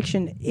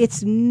contradiction,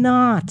 it's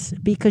not,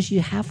 because you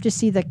have to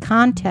see the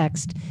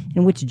context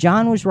in which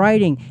John was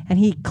writing. And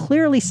he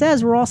clearly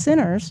says we're all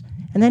sinners.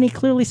 And then he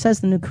clearly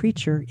says the new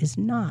creature is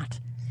not.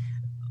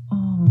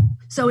 Oh,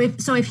 so if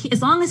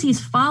as long as he's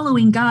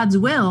following God's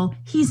will,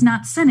 he's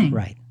not sinning.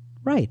 Right.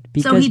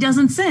 Because, so he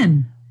doesn't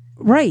sin.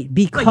 Right,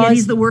 because... But yet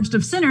he's the worst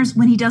of sinners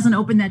when he doesn't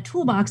open that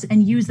toolbox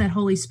and use that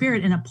Holy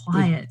Spirit and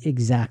apply it.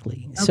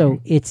 Exactly. Okay. So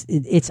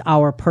it's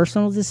our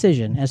personal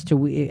decision as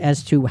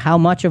to how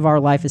much of our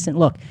life is sin.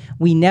 Look,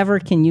 we never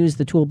can use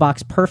the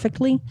toolbox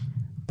perfectly,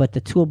 but the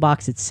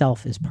toolbox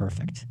itself is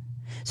perfect.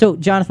 So,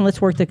 Jonathan,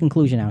 let's work the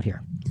conclusion out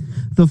here.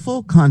 The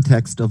full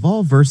context of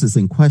all verses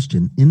in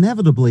question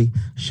inevitably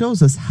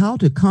shows us how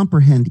to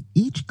comprehend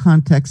each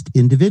context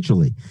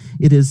individually.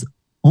 It is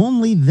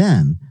only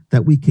then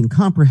that we can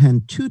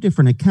comprehend two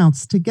different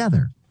accounts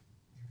together.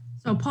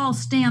 So Paul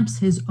stamps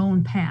his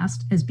own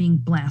past as being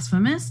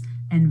blasphemous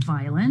and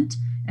violent,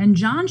 and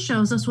John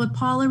shows us what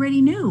Paul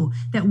already knew,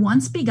 that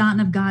once begotten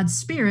of God's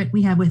Spirit,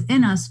 we have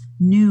within us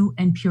new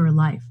and pure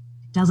life.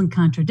 It doesn't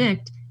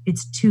contradict,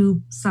 it's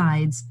two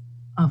sides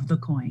of the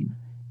coin.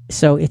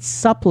 So it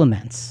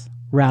supplements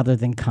rather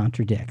than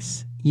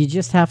contradicts. You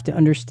just have to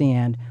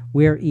understand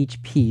where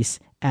each piece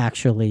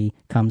actually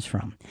comes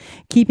from.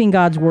 Keeping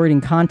God's word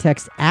in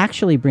context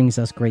actually brings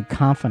us great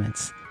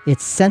confidence.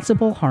 It's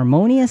sensible,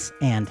 harmonious,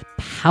 and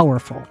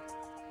powerful.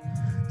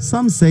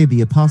 Some say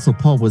the Apostle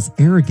Paul was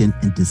arrogant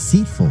and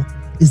deceitful.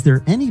 Is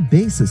there any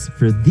basis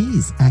for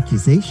these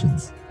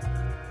accusations?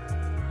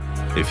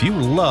 If you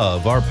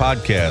love our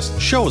podcast,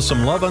 show us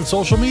some love on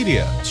social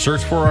media.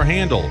 Search for our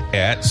handle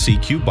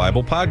 @CQ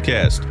Bible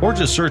Podcast, or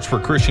just search for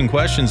Christian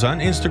Questions on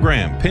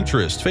Instagram,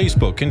 Pinterest,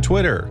 Facebook, and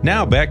Twitter.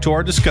 Now back to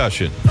our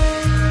discussion.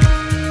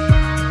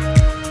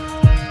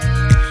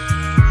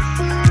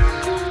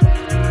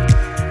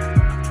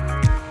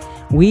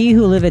 We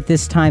who live at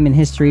this time in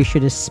history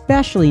should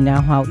especially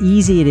know how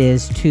easy it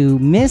is to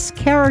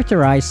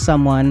mischaracterize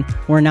someone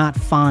we're not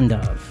fond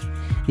of.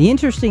 The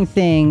interesting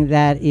thing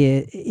that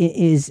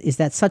is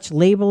that such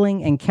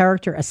labeling and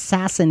character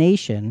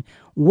assassination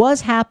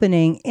was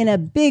happening in a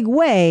big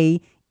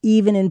way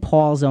even in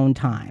Paul's own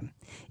time.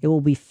 It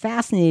will be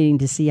fascinating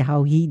to see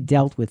how he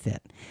dealt with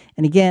it.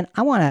 And again,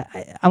 I want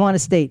to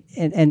state,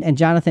 and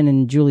Jonathan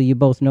and Julie, you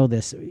both know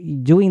this,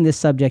 doing this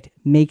subject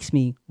makes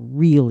me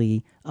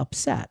really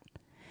upset,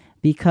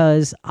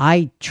 because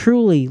I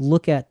truly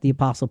look at the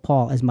Apostle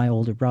Paul as my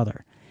older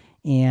brother.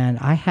 And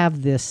I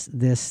have this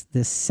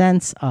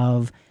sense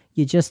of,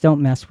 you just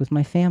don't mess with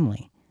my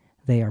family.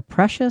 They are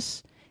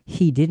precious.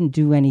 He didn't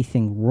do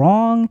anything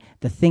wrong.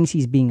 The things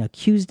he's being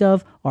accused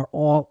of are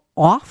all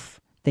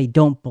off. They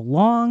don't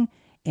belong.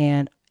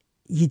 And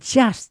you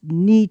just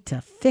need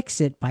to fix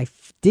it by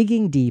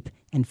digging deep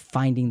and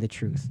finding the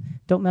truth.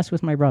 Don't mess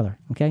with my brother,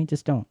 okay?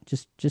 Just don't.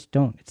 Just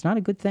don't. It's not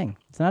a good thing.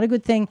 It's not a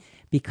good thing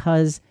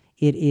because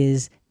it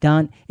is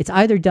done. It's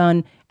either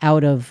done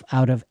out of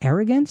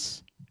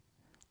arrogance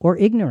or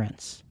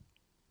ignorance.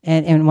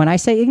 And when I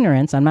say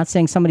ignorance, I'm not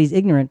saying somebody's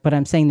ignorant, but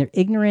I'm saying they're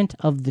ignorant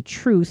of the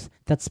truth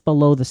that's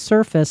below the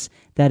surface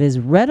that is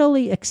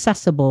readily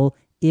accessible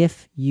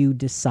if you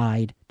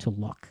decide to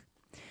look.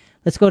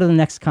 Let's go to the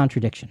next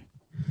contradiction.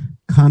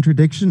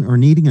 Contradiction or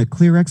needing a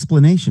clear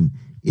explanation.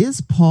 Is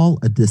Paul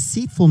a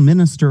deceitful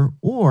minister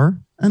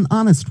or an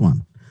honest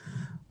one?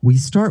 We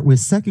start with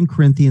 2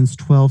 Corinthians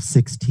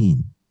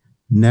 12:16.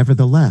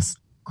 Nevertheless,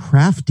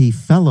 crafty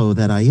fellow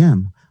that I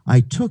am, I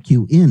took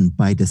you in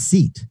by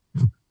deceit.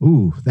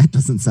 Ooh, that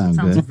doesn't sound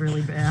good. Sounds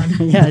really bad.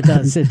 Yeah, it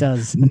does. It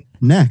does.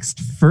 Next,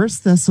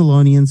 1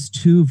 Thessalonians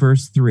 2,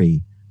 verse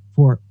 3.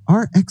 For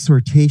our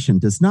exhortation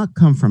does not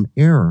come from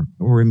error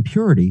or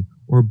impurity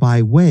or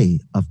by way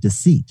of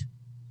deceit.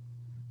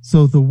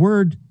 So the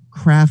word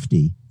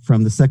crafty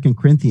from the 2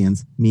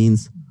 Corinthians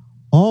means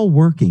all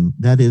working,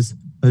 that is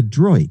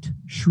adroit,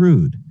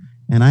 shrewd.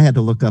 And I had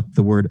to look up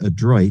the word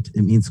adroit.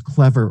 It means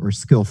clever or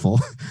skillful,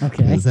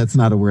 Okay. because that's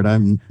not a word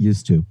I'm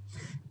used to.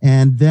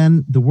 And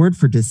then the word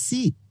for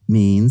deceit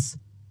means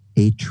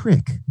a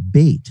trick,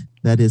 bait,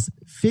 that is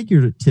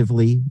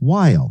figuratively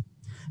wile.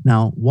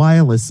 Now,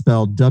 wile is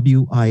spelled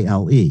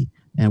W-I-L-E,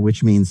 and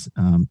which means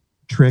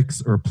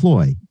tricks or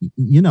ploy.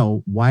 You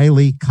know, Wile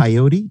E.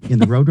 Coyote in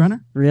the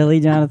Roadrunner? Really,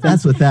 Jonathan?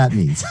 That's what that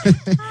means.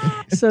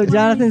 So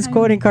Jonathan's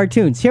quoting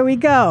cartoons. Here we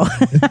go.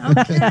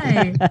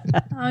 Okay.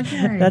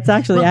 That's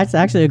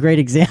actually a great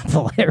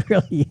example. It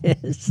really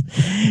is.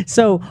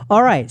 So,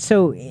 all right.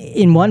 So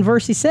in one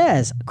verse he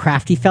says,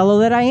 "Crafty fellow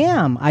that I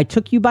am, I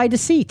took you by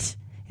deceit."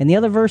 In the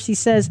other verse he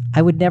says,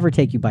 "I would never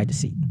take you by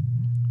deceit."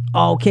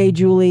 Okay,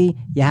 Julie,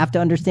 you have to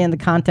understand the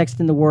context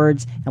in the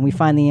words, and we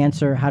find the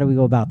answer. How do we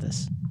go about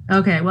this?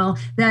 Okay, well,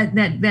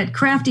 that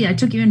crafty, I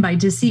took you in by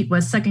deceit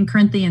was 2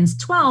 Corinthians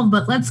 12,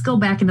 but let's go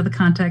back into the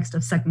context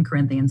of 2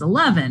 Corinthians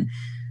 11.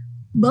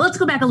 But let's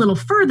go back a little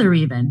further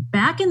even.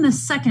 Back in the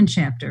second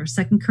chapter,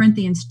 2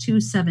 Corinthians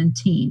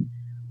 2:17,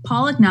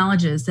 Paul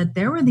acknowledges that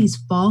there were these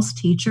false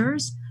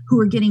teachers who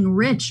were getting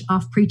rich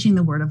off preaching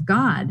the word of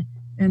God.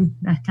 And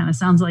that kind of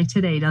sounds like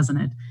today, doesn't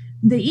it?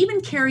 They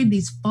even carried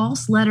these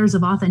false letters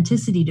of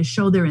authenticity to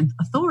show their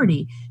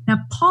authority.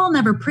 Now, Paul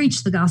never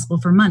preached the gospel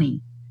for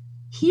money.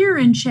 Here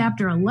in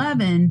chapter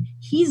 11,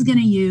 he's going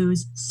to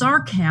use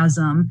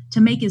sarcasm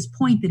to make his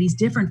point that he's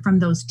different from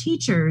those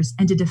teachers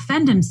and to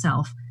defend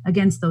himself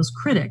against those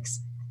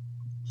critics.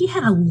 He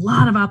had a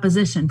lot of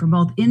opposition from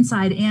both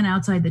inside and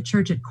outside the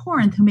church at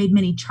Corinth who made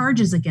many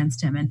charges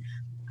against him. And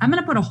I'm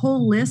going to put a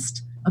whole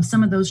list of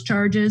some of those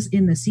charges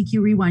in the CQ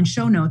Rewind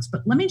show notes,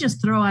 but let me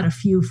just throw out a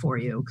few for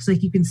you so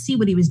you can see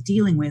what he was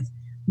dealing with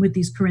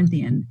these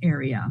Corinthian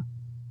area.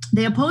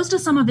 They opposed to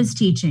some of his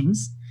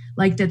teachings,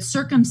 like that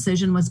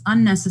circumcision was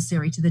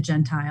unnecessary to the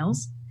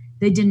Gentiles.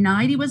 They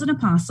denied he was an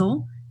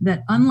apostle,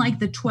 that unlike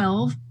the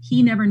 12,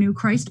 he never knew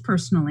Christ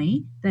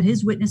personally, that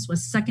his witness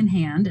was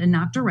secondhand and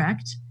not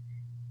direct.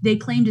 They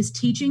claimed his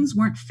teachings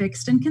weren't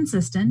fixed and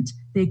consistent.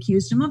 They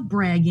accused him of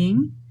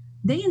bragging.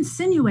 They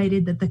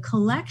insinuated that the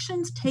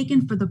collections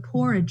taken for the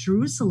poor at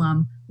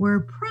Jerusalem were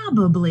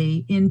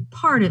probably, in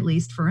part at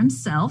least, for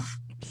himself.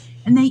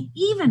 And they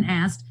even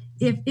asked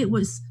if it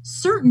was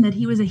certain that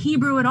he was a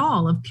Hebrew at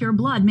all, of pure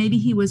blood. Maybe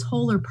he was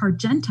whole or part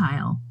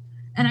Gentile.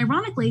 And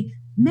ironically,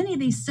 many of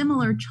these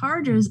similar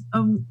charges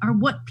are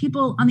what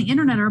people on the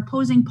internet are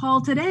opposing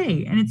Paul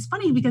today. And it's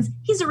funny because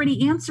he's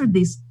already answered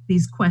these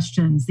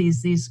questions,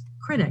 these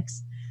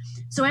critics.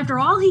 So after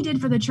all he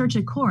did for the church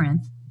at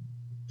Corinth,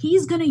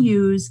 he's going to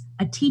use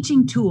a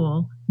teaching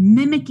tool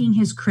mimicking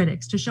his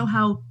critics to show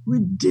how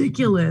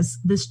ridiculous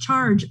this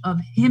charge of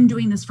him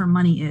doing this for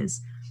money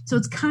is. So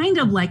it's kind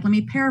of like, let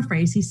me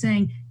paraphrase, he's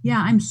saying, yeah,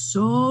 I'm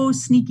so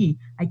sneaky.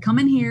 I come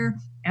in here,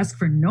 ask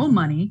for no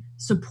money,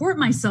 support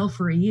myself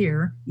for a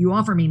year. You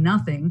offer me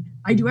nothing.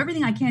 I do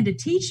everything I can to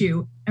teach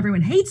you.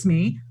 Everyone hates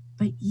me.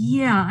 But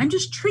yeah, I'm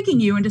just tricking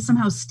you into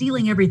somehow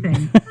stealing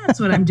everything. That's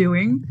what I'm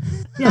doing.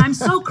 Yeah, I'm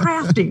so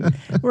crafty.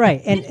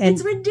 Right. And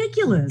it's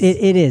ridiculous.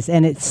 It is.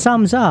 And it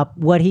sums up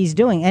what he's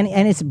doing. And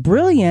it's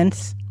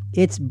brilliant.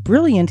 It's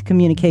brilliant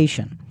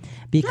communication.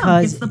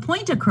 Because it's the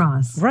point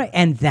across. Right.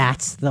 And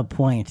that's the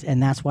point.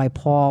 And that's why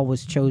Paul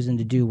was chosen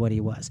to do what he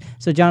was.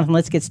 So, Jonathan,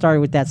 let's get started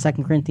with that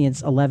 2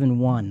 Corinthians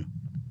 11:1.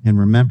 And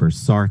remember,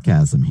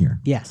 sarcasm here.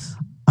 Yes.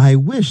 I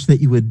wish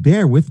that you would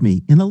bear with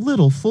me in a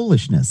little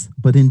foolishness,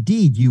 but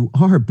indeed you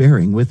are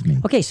bearing with me.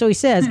 Okay, so he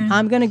says,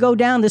 I'm going to go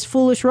down this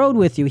foolish road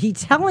with you.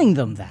 He's telling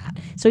them that.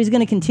 So he's going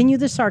to continue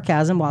the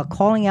sarcasm while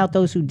calling out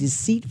those who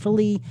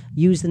deceitfully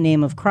use the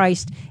name of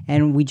Christ.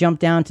 And we jump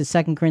down to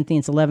 2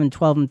 Corinthians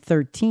 11:12 and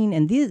 13.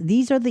 And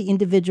these are the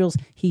individuals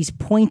he's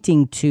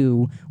pointing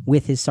to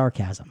with his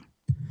sarcasm.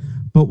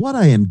 But what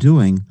I am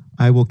doing,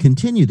 I will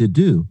continue to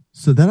do,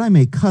 so that I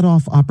may cut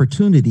off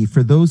opportunity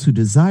for those who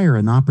desire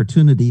an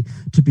opportunity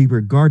to be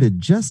regarded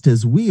just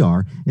as we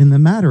are in the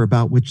matter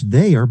about which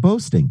they are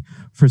boasting.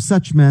 For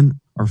such men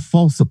are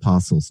false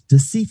apostles,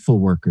 deceitful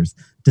workers,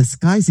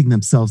 disguising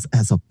themselves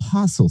as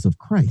apostles of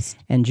Christ.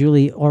 And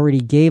Julie already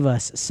gave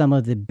us some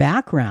of the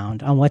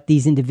background on what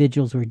these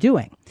individuals were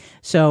doing.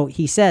 So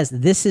he says,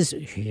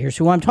 here's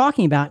who I'm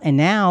talking about. And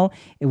now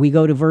we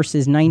go to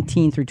verses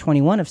 19 through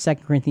 21 of 2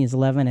 Corinthians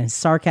 11, and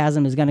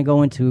sarcasm is going to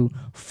go into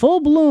full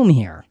bloom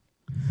here.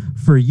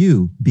 For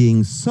you,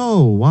 being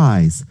so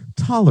wise,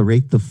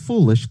 tolerate the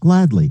foolish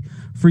gladly.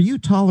 For you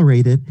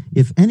tolerate it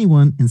if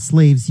anyone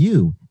enslaves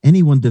you,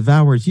 anyone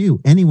devours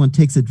you, anyone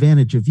takes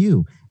advantage of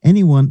you,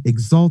 anyone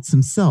exalts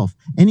himself,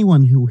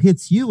 anyone who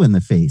hits you in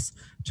the face.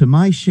 To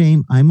my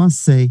shame, I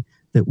must say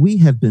that we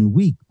have been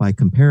weak by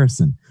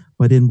comparison.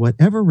 But in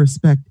whatever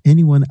respect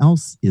anyone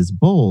else is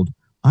bold,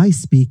 I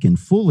speak in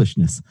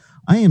foolishness.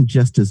 I am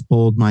just as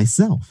bold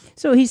myself.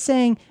 So he's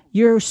saying,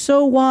 you're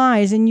so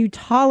wise and you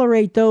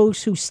tolerate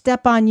those who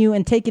step on you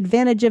and take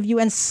advantage of you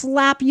and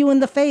slap you in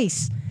the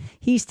face.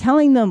 He's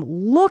telling them,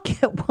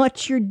 look at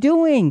what you're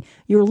doing.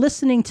 You're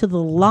listening to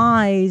the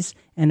lies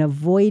and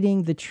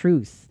avoiding the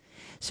truth.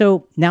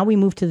 So now we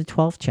move to the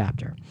 12th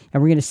chapter,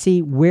 and we're going to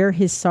see where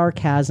his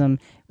sarcasm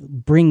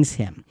brings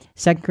him.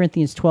 2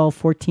 Corinthians 12,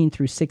 14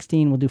 through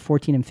 16. We'll do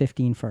 14 and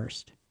 15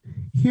 first.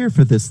 Here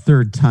for this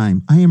third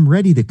time, I am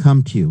ready to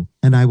come to you,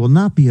 and I will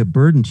not be a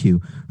burden to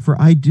you, for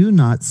I do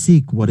not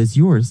seek what is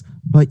yours,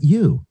 but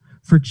you.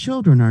 For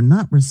children are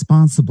not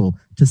responsible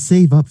to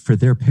save up for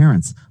their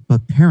parents,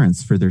 but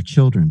parents for their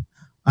children.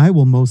 I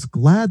will most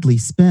gladly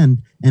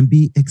spend and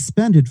be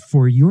expended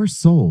for your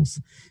souls.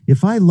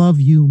 If I love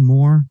you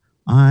more,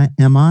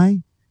 am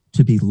I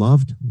to be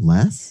loved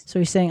less? So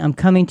he's saying, I'm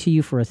coming to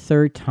you for a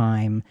third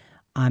time.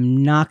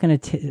 I'm not going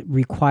to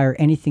require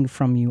anything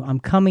from you. I'm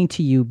coming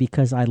to you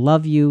because I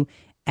love you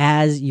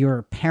as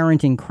your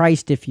parent in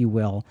Christ, if you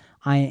will.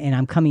 And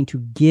I'm coming to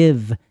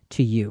give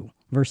to you.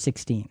 Verse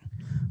 16.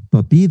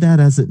 But be that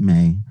as it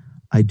may,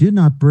 I do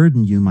not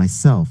burden you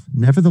myself.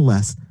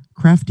 Nevertheless,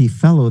 crafty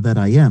fellow that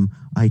I am,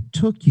 I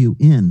took you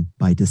in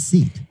by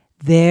deceit.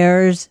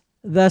 There's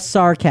the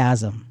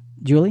sarcasm.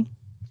 Julie?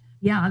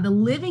 Yeah, the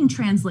Living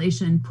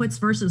Translation puts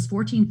verses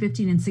 14,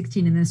 15, and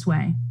 16 in this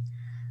way.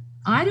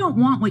 I don't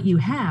want what you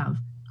have.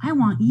 I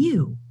want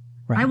you.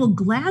 Right. I will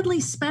gladly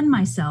spend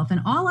myself and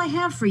all I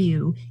have for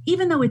you,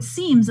 even though it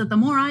seems that the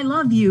more I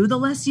love you, the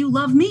less you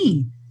love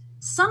me.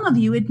 Some of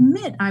you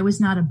admit I was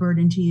not a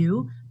burden to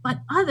you, but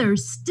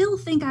others still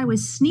think I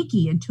was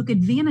sneaky and took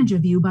advantage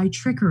of you by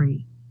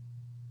trickery.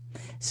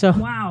 So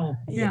wow,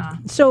 yeah.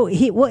 So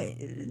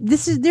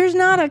there's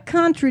not a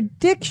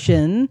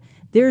contradiction.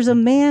 There's a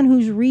man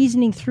who's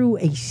reasoning through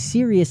a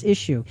serious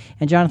issue.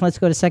 And Jonathan, let's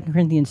go to 2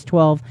 Corinthians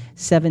 12,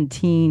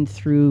 17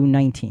 through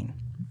 19.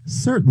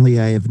 Certainly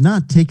I have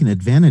not taken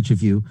advantage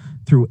of you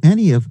through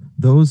any of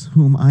those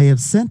whom I have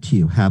sent to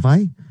you, have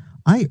I?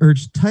 I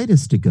urged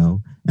Titus to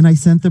go, and I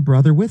sent the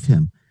brother with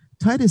him.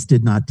 Titus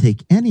did not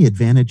take any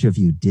advantage of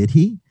you, did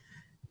he?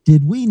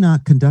 Did we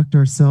not conduct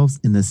ourselves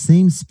in the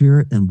same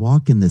spirit and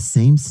walk in the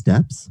same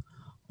steps?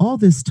 All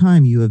this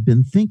time you have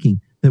been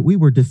thinking that we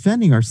were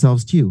defending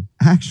ourselves to you.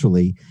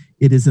 Actually,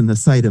 it is in the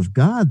sight of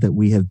God that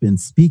we have been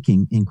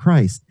speaking in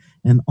Christ,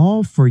 and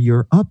all for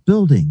your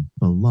upbuilding,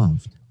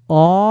 beloved.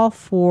 All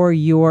for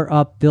your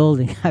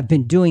upbuilding. I've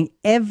been doing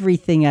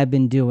everything I've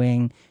been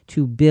doing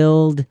to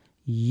build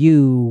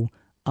you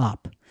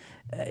up.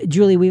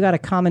 Julie, we've got a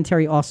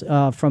commentary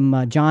also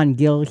from John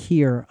Gill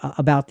here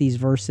about these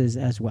verses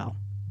as well.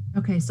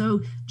 Okay,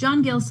 so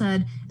John Gill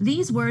said,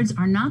 these words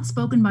are not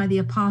spoken by the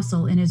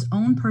apostle in his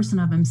own person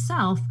of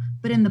himself,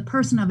 but in the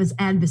person of his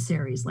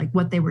adversaries, like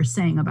what they were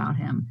saying about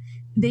him.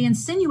 They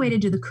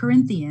insinuated to the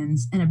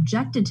Corinthians and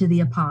objected to the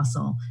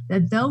apostle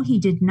that though he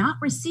did not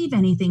receive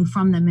anything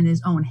from them in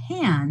his own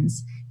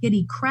hands, yet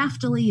he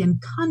craftily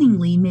and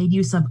cunningly made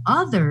use of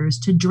others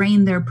to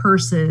drain their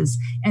purses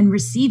and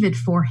receive it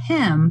for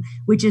him,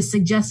 which is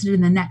suggested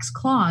in the next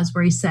clause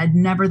where he said,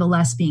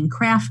 nevertheless being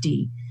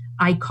crafty,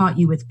 I caught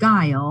you with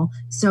guile,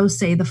 so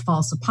say the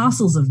false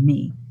apostles of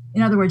me.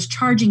 In other words,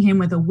 charging him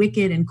with a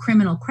wicked and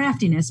criminal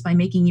craftiness by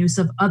making use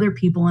of other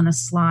people in a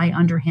sly,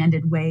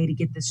 underhanded way to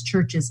get this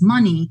church's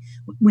money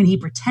when he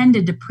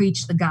pretended to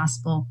preach the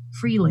gospel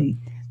freely.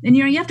 And,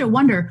 you have to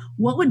wonder,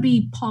 what would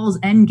be Paul's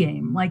end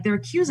game? Like, they're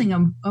accusing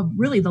him of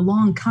really the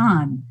long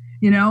con,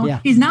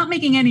 Yeah. He's not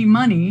making any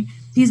money.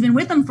 He's been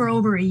with them for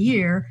over a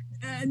year.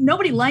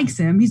 Nobody likes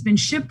him. He's been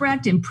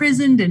shipwrecked,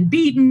 imprisoned, and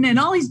beaten, and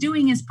all he's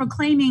doing is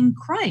proclaiming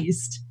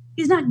Christ.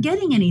 He's not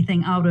getting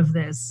anything out of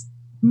this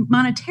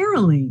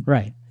monetarily.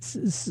 Right.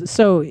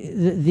 So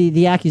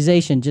the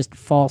accusation just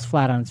falls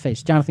flat on its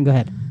face. Jonathan, go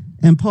ahead.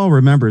 And Paul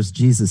remembers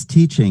Jesus'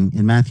 teaching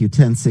in Matthew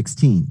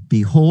 10:16.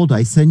 Behold,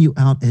 I send you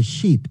out as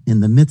sheep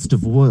in the midst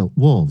of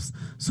wolves.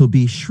 So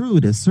be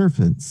shrewd as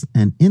serpents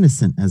and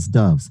innocent as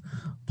doves.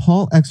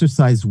 Paul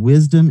exercised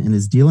wisdom in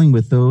his dealing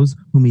with those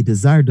whom he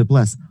desired to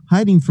bless,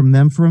 hiding from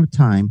them for a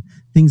time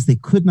things they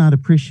could not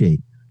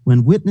appreciate.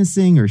 When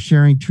witnessing or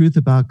sharing truth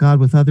about God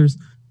with others,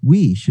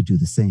 we should do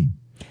the same.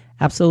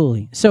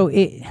 Absolutely. So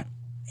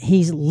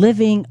he's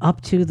living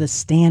up to the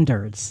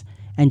standards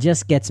and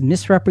just gets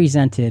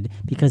misrepresented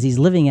because he's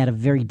living at a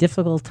very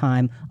difficult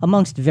time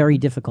amongst very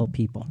difficult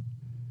people.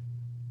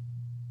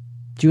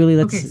 Julie,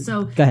 go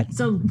ahead.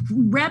 So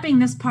wrapping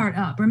this part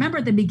up, remember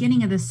at the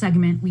beginning of this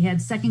segment, we had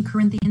 2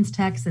 Corinthians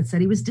text that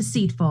said he was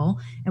deceitful,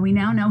 and we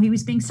now know he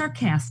was being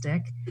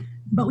sarcastic,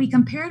 but we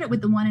compared it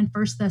with the one in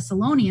 1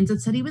 Thessalonians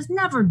that said he was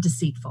never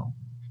deceitful.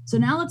 So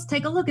now let's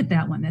take a look at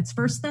that one. That's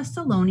 1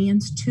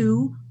 Thessalonians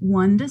 2,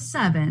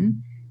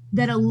 1-7,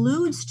 that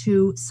alludes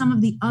to some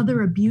of the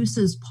other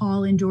abuses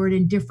Paul endured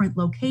in different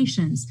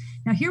locations.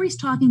 Now here he's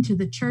talking to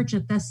the church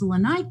at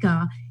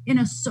Thessalonica in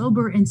a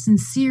sober and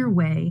sincere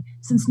way,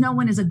 since no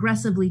one is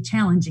aggressively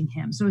challenging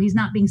him. So he's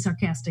not being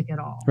sarcastic at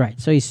all. Right.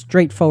 So he's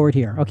straightforward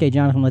here. Okay,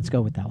 Jonathan, let's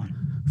go with that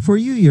one. For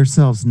you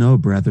yourselves know,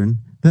 brethren,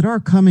 that our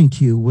coming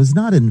to you was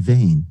not in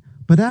vain.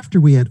 But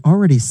after we had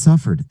already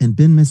suffered and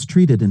been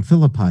mistreated in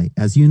Philippi,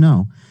 as you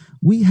know,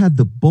 we had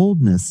the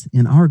boldness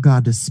in our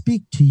God to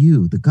speak to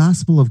you the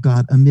gospel of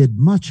God amid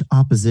much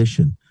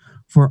opposition.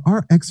 For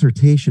our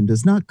exhortation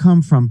does not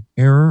come from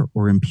error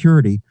or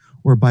impurity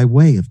or by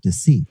way of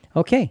deceit?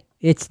 Okay,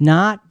 it's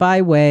not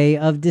by way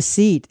of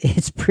deceit.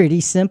 It's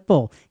pretty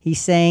simple.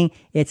 He's saying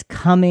it's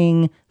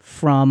coming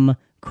from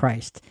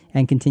Christ.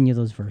 And continue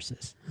those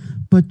verses.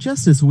 But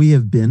just as we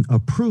have been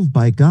approved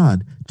by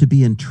God to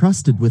be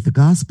entrusted with the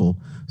gospel,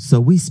 so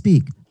we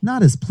speak,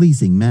 not as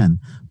pleasing men,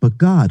 but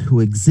God who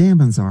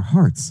examines our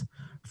hearts.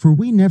 For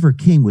we never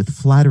came with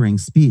flattering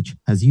speech,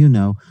 as you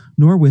know,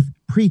 nor with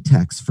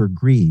pretext for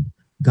greed.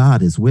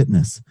 God is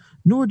witness.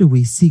 Nor do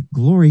we seek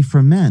glory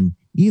from men,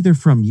 either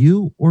from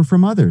you or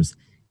from others,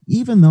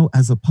 even though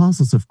as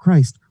apostles of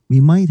Christ we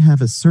might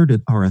have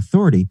asserted our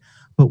authority,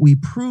 but we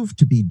proved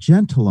to be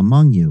gentle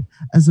among you,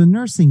 as a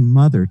nursing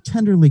mother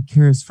tenderly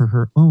cares for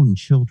her own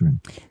children.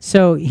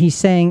 So he's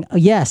saying,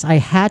 yes, I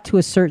had to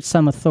assert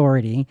some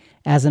authority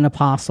as an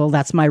apostle.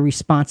 That's my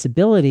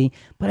responsibility,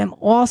 but I'm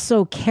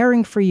also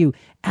caring for you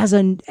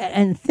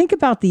and think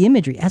about the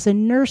imagery, as a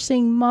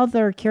nursing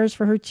mother cares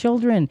for her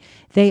children.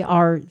 They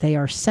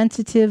are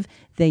sensitive.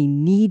 They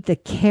need the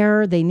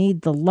care. They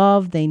need the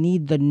love. They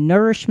need the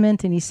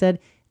nourishment. And he said,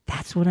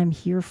 that's what I'm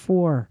here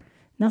for.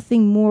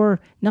 Nothing more,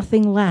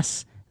 nothing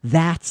less.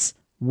 That's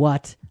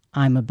what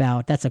I'm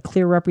about. That's a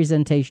clear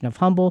representation of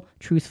humble,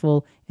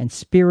 truthful, and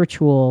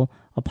spiritual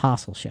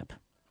apostleship.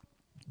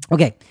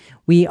 Okay,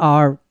 we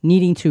are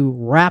needing to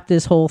wrap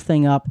this whole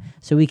thing up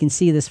so we can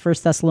see this 1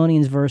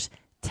 Thessalonians verse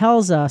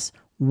tells us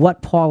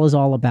what Paul is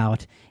all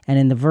about. And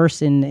in the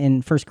verse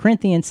in 1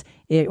 Corinthians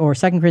or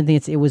 2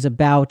 Corinthians, it was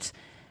about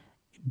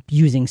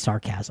using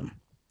sarcasm.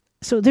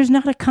 So there's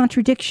not a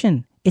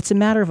contradiction. It's a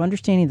matter of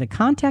understanding the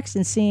context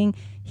and seeing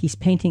he's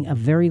painting a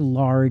very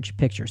large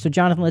picture. So,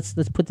 Jonathan, let's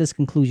put this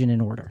conclusion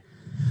in order.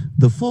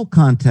 The full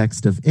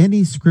context of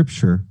any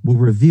scripture will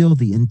reveal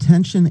the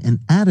intention and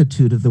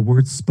attitude of the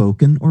words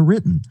spoken or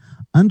written.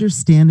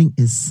 Understanding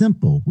is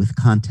simple with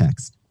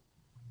context.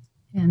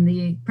 And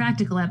the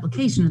practical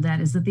application of that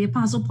is that the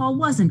Apostle Paul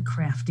wasn't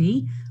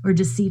crafty or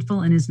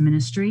deceitful in his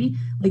ministry.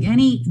 Like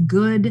any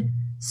good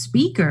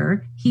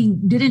speaker, he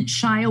didn't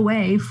shy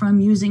away from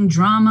using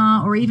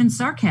drama or even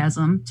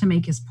sarcasm to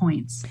make his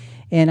points.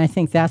 And I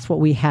think that's what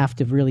we have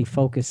to really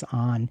focus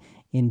on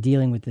in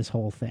dealing with this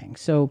whole thing.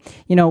 So,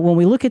 when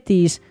we look at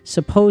these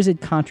supposed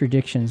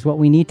contradictions, what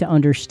we need to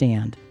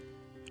understand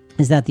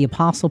is that the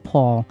Apostle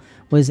Paul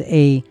was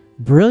a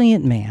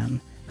brilliant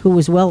man who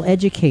was well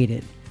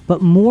educated,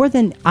 but more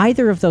than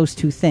either of those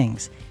two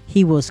things,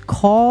 he was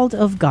called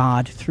of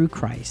God through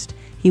Christ.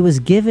 He was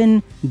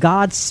given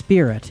God's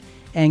Spirit,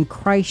 and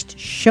Christ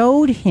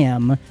showed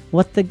him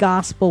what the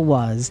gospel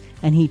was,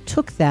 and he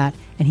took that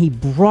and he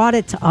brought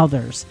it to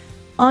others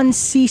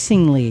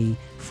unceasingly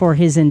for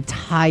his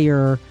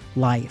entire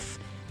life.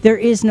 There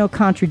is no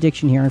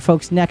contradiction here. And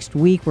folks, next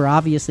week, we're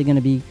obviously going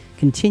to be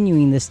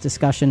continuing this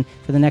discussion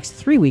for the next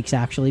 3 weeks,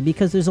 actually,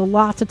 because there's a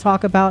lot to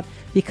talk about,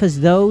 because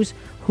those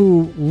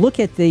who look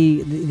at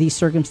these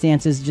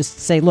circumstances just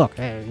say, look,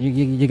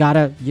 you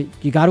gotta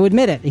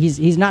admit it.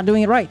 He's not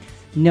doing it right.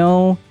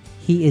 No,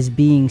 he is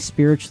being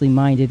spiritually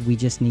minded. We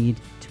just need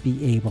to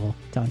be able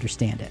to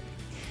understand it.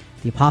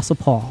 The Apostle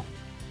Paul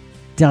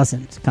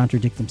doesn't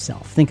contradict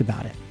himself. Think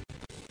about it.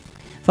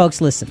 Folks,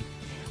 listen,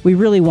 we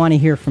really want to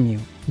hear from you.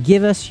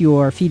 Give us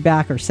your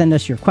feedback or send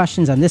us your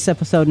questions on this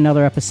episode and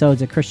other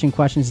episodes at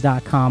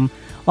ChristianQuestions.com.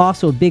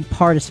 Also, a big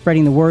part of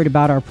spreading the word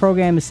about our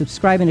program is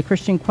subscribing to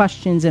Christian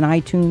Questions in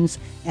iTunes,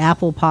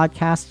 Apple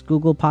Podcasts,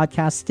 Google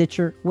Podcasts,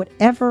 Stitcher,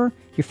 whatever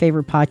your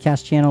favorite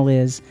podcast channel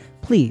is.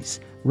 Please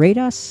rate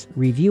us,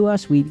 review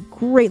us. We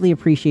greatly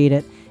appreciate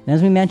it. And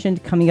as we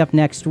mentioned, coming up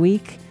next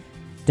week,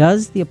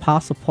 does the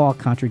Apostle Paul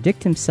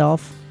contradict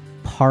himself?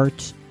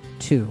 Part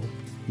 2.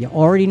 You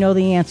already know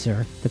the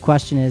answer. The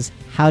question is,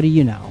 how do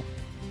you know?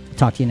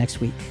 Talk to you next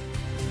week.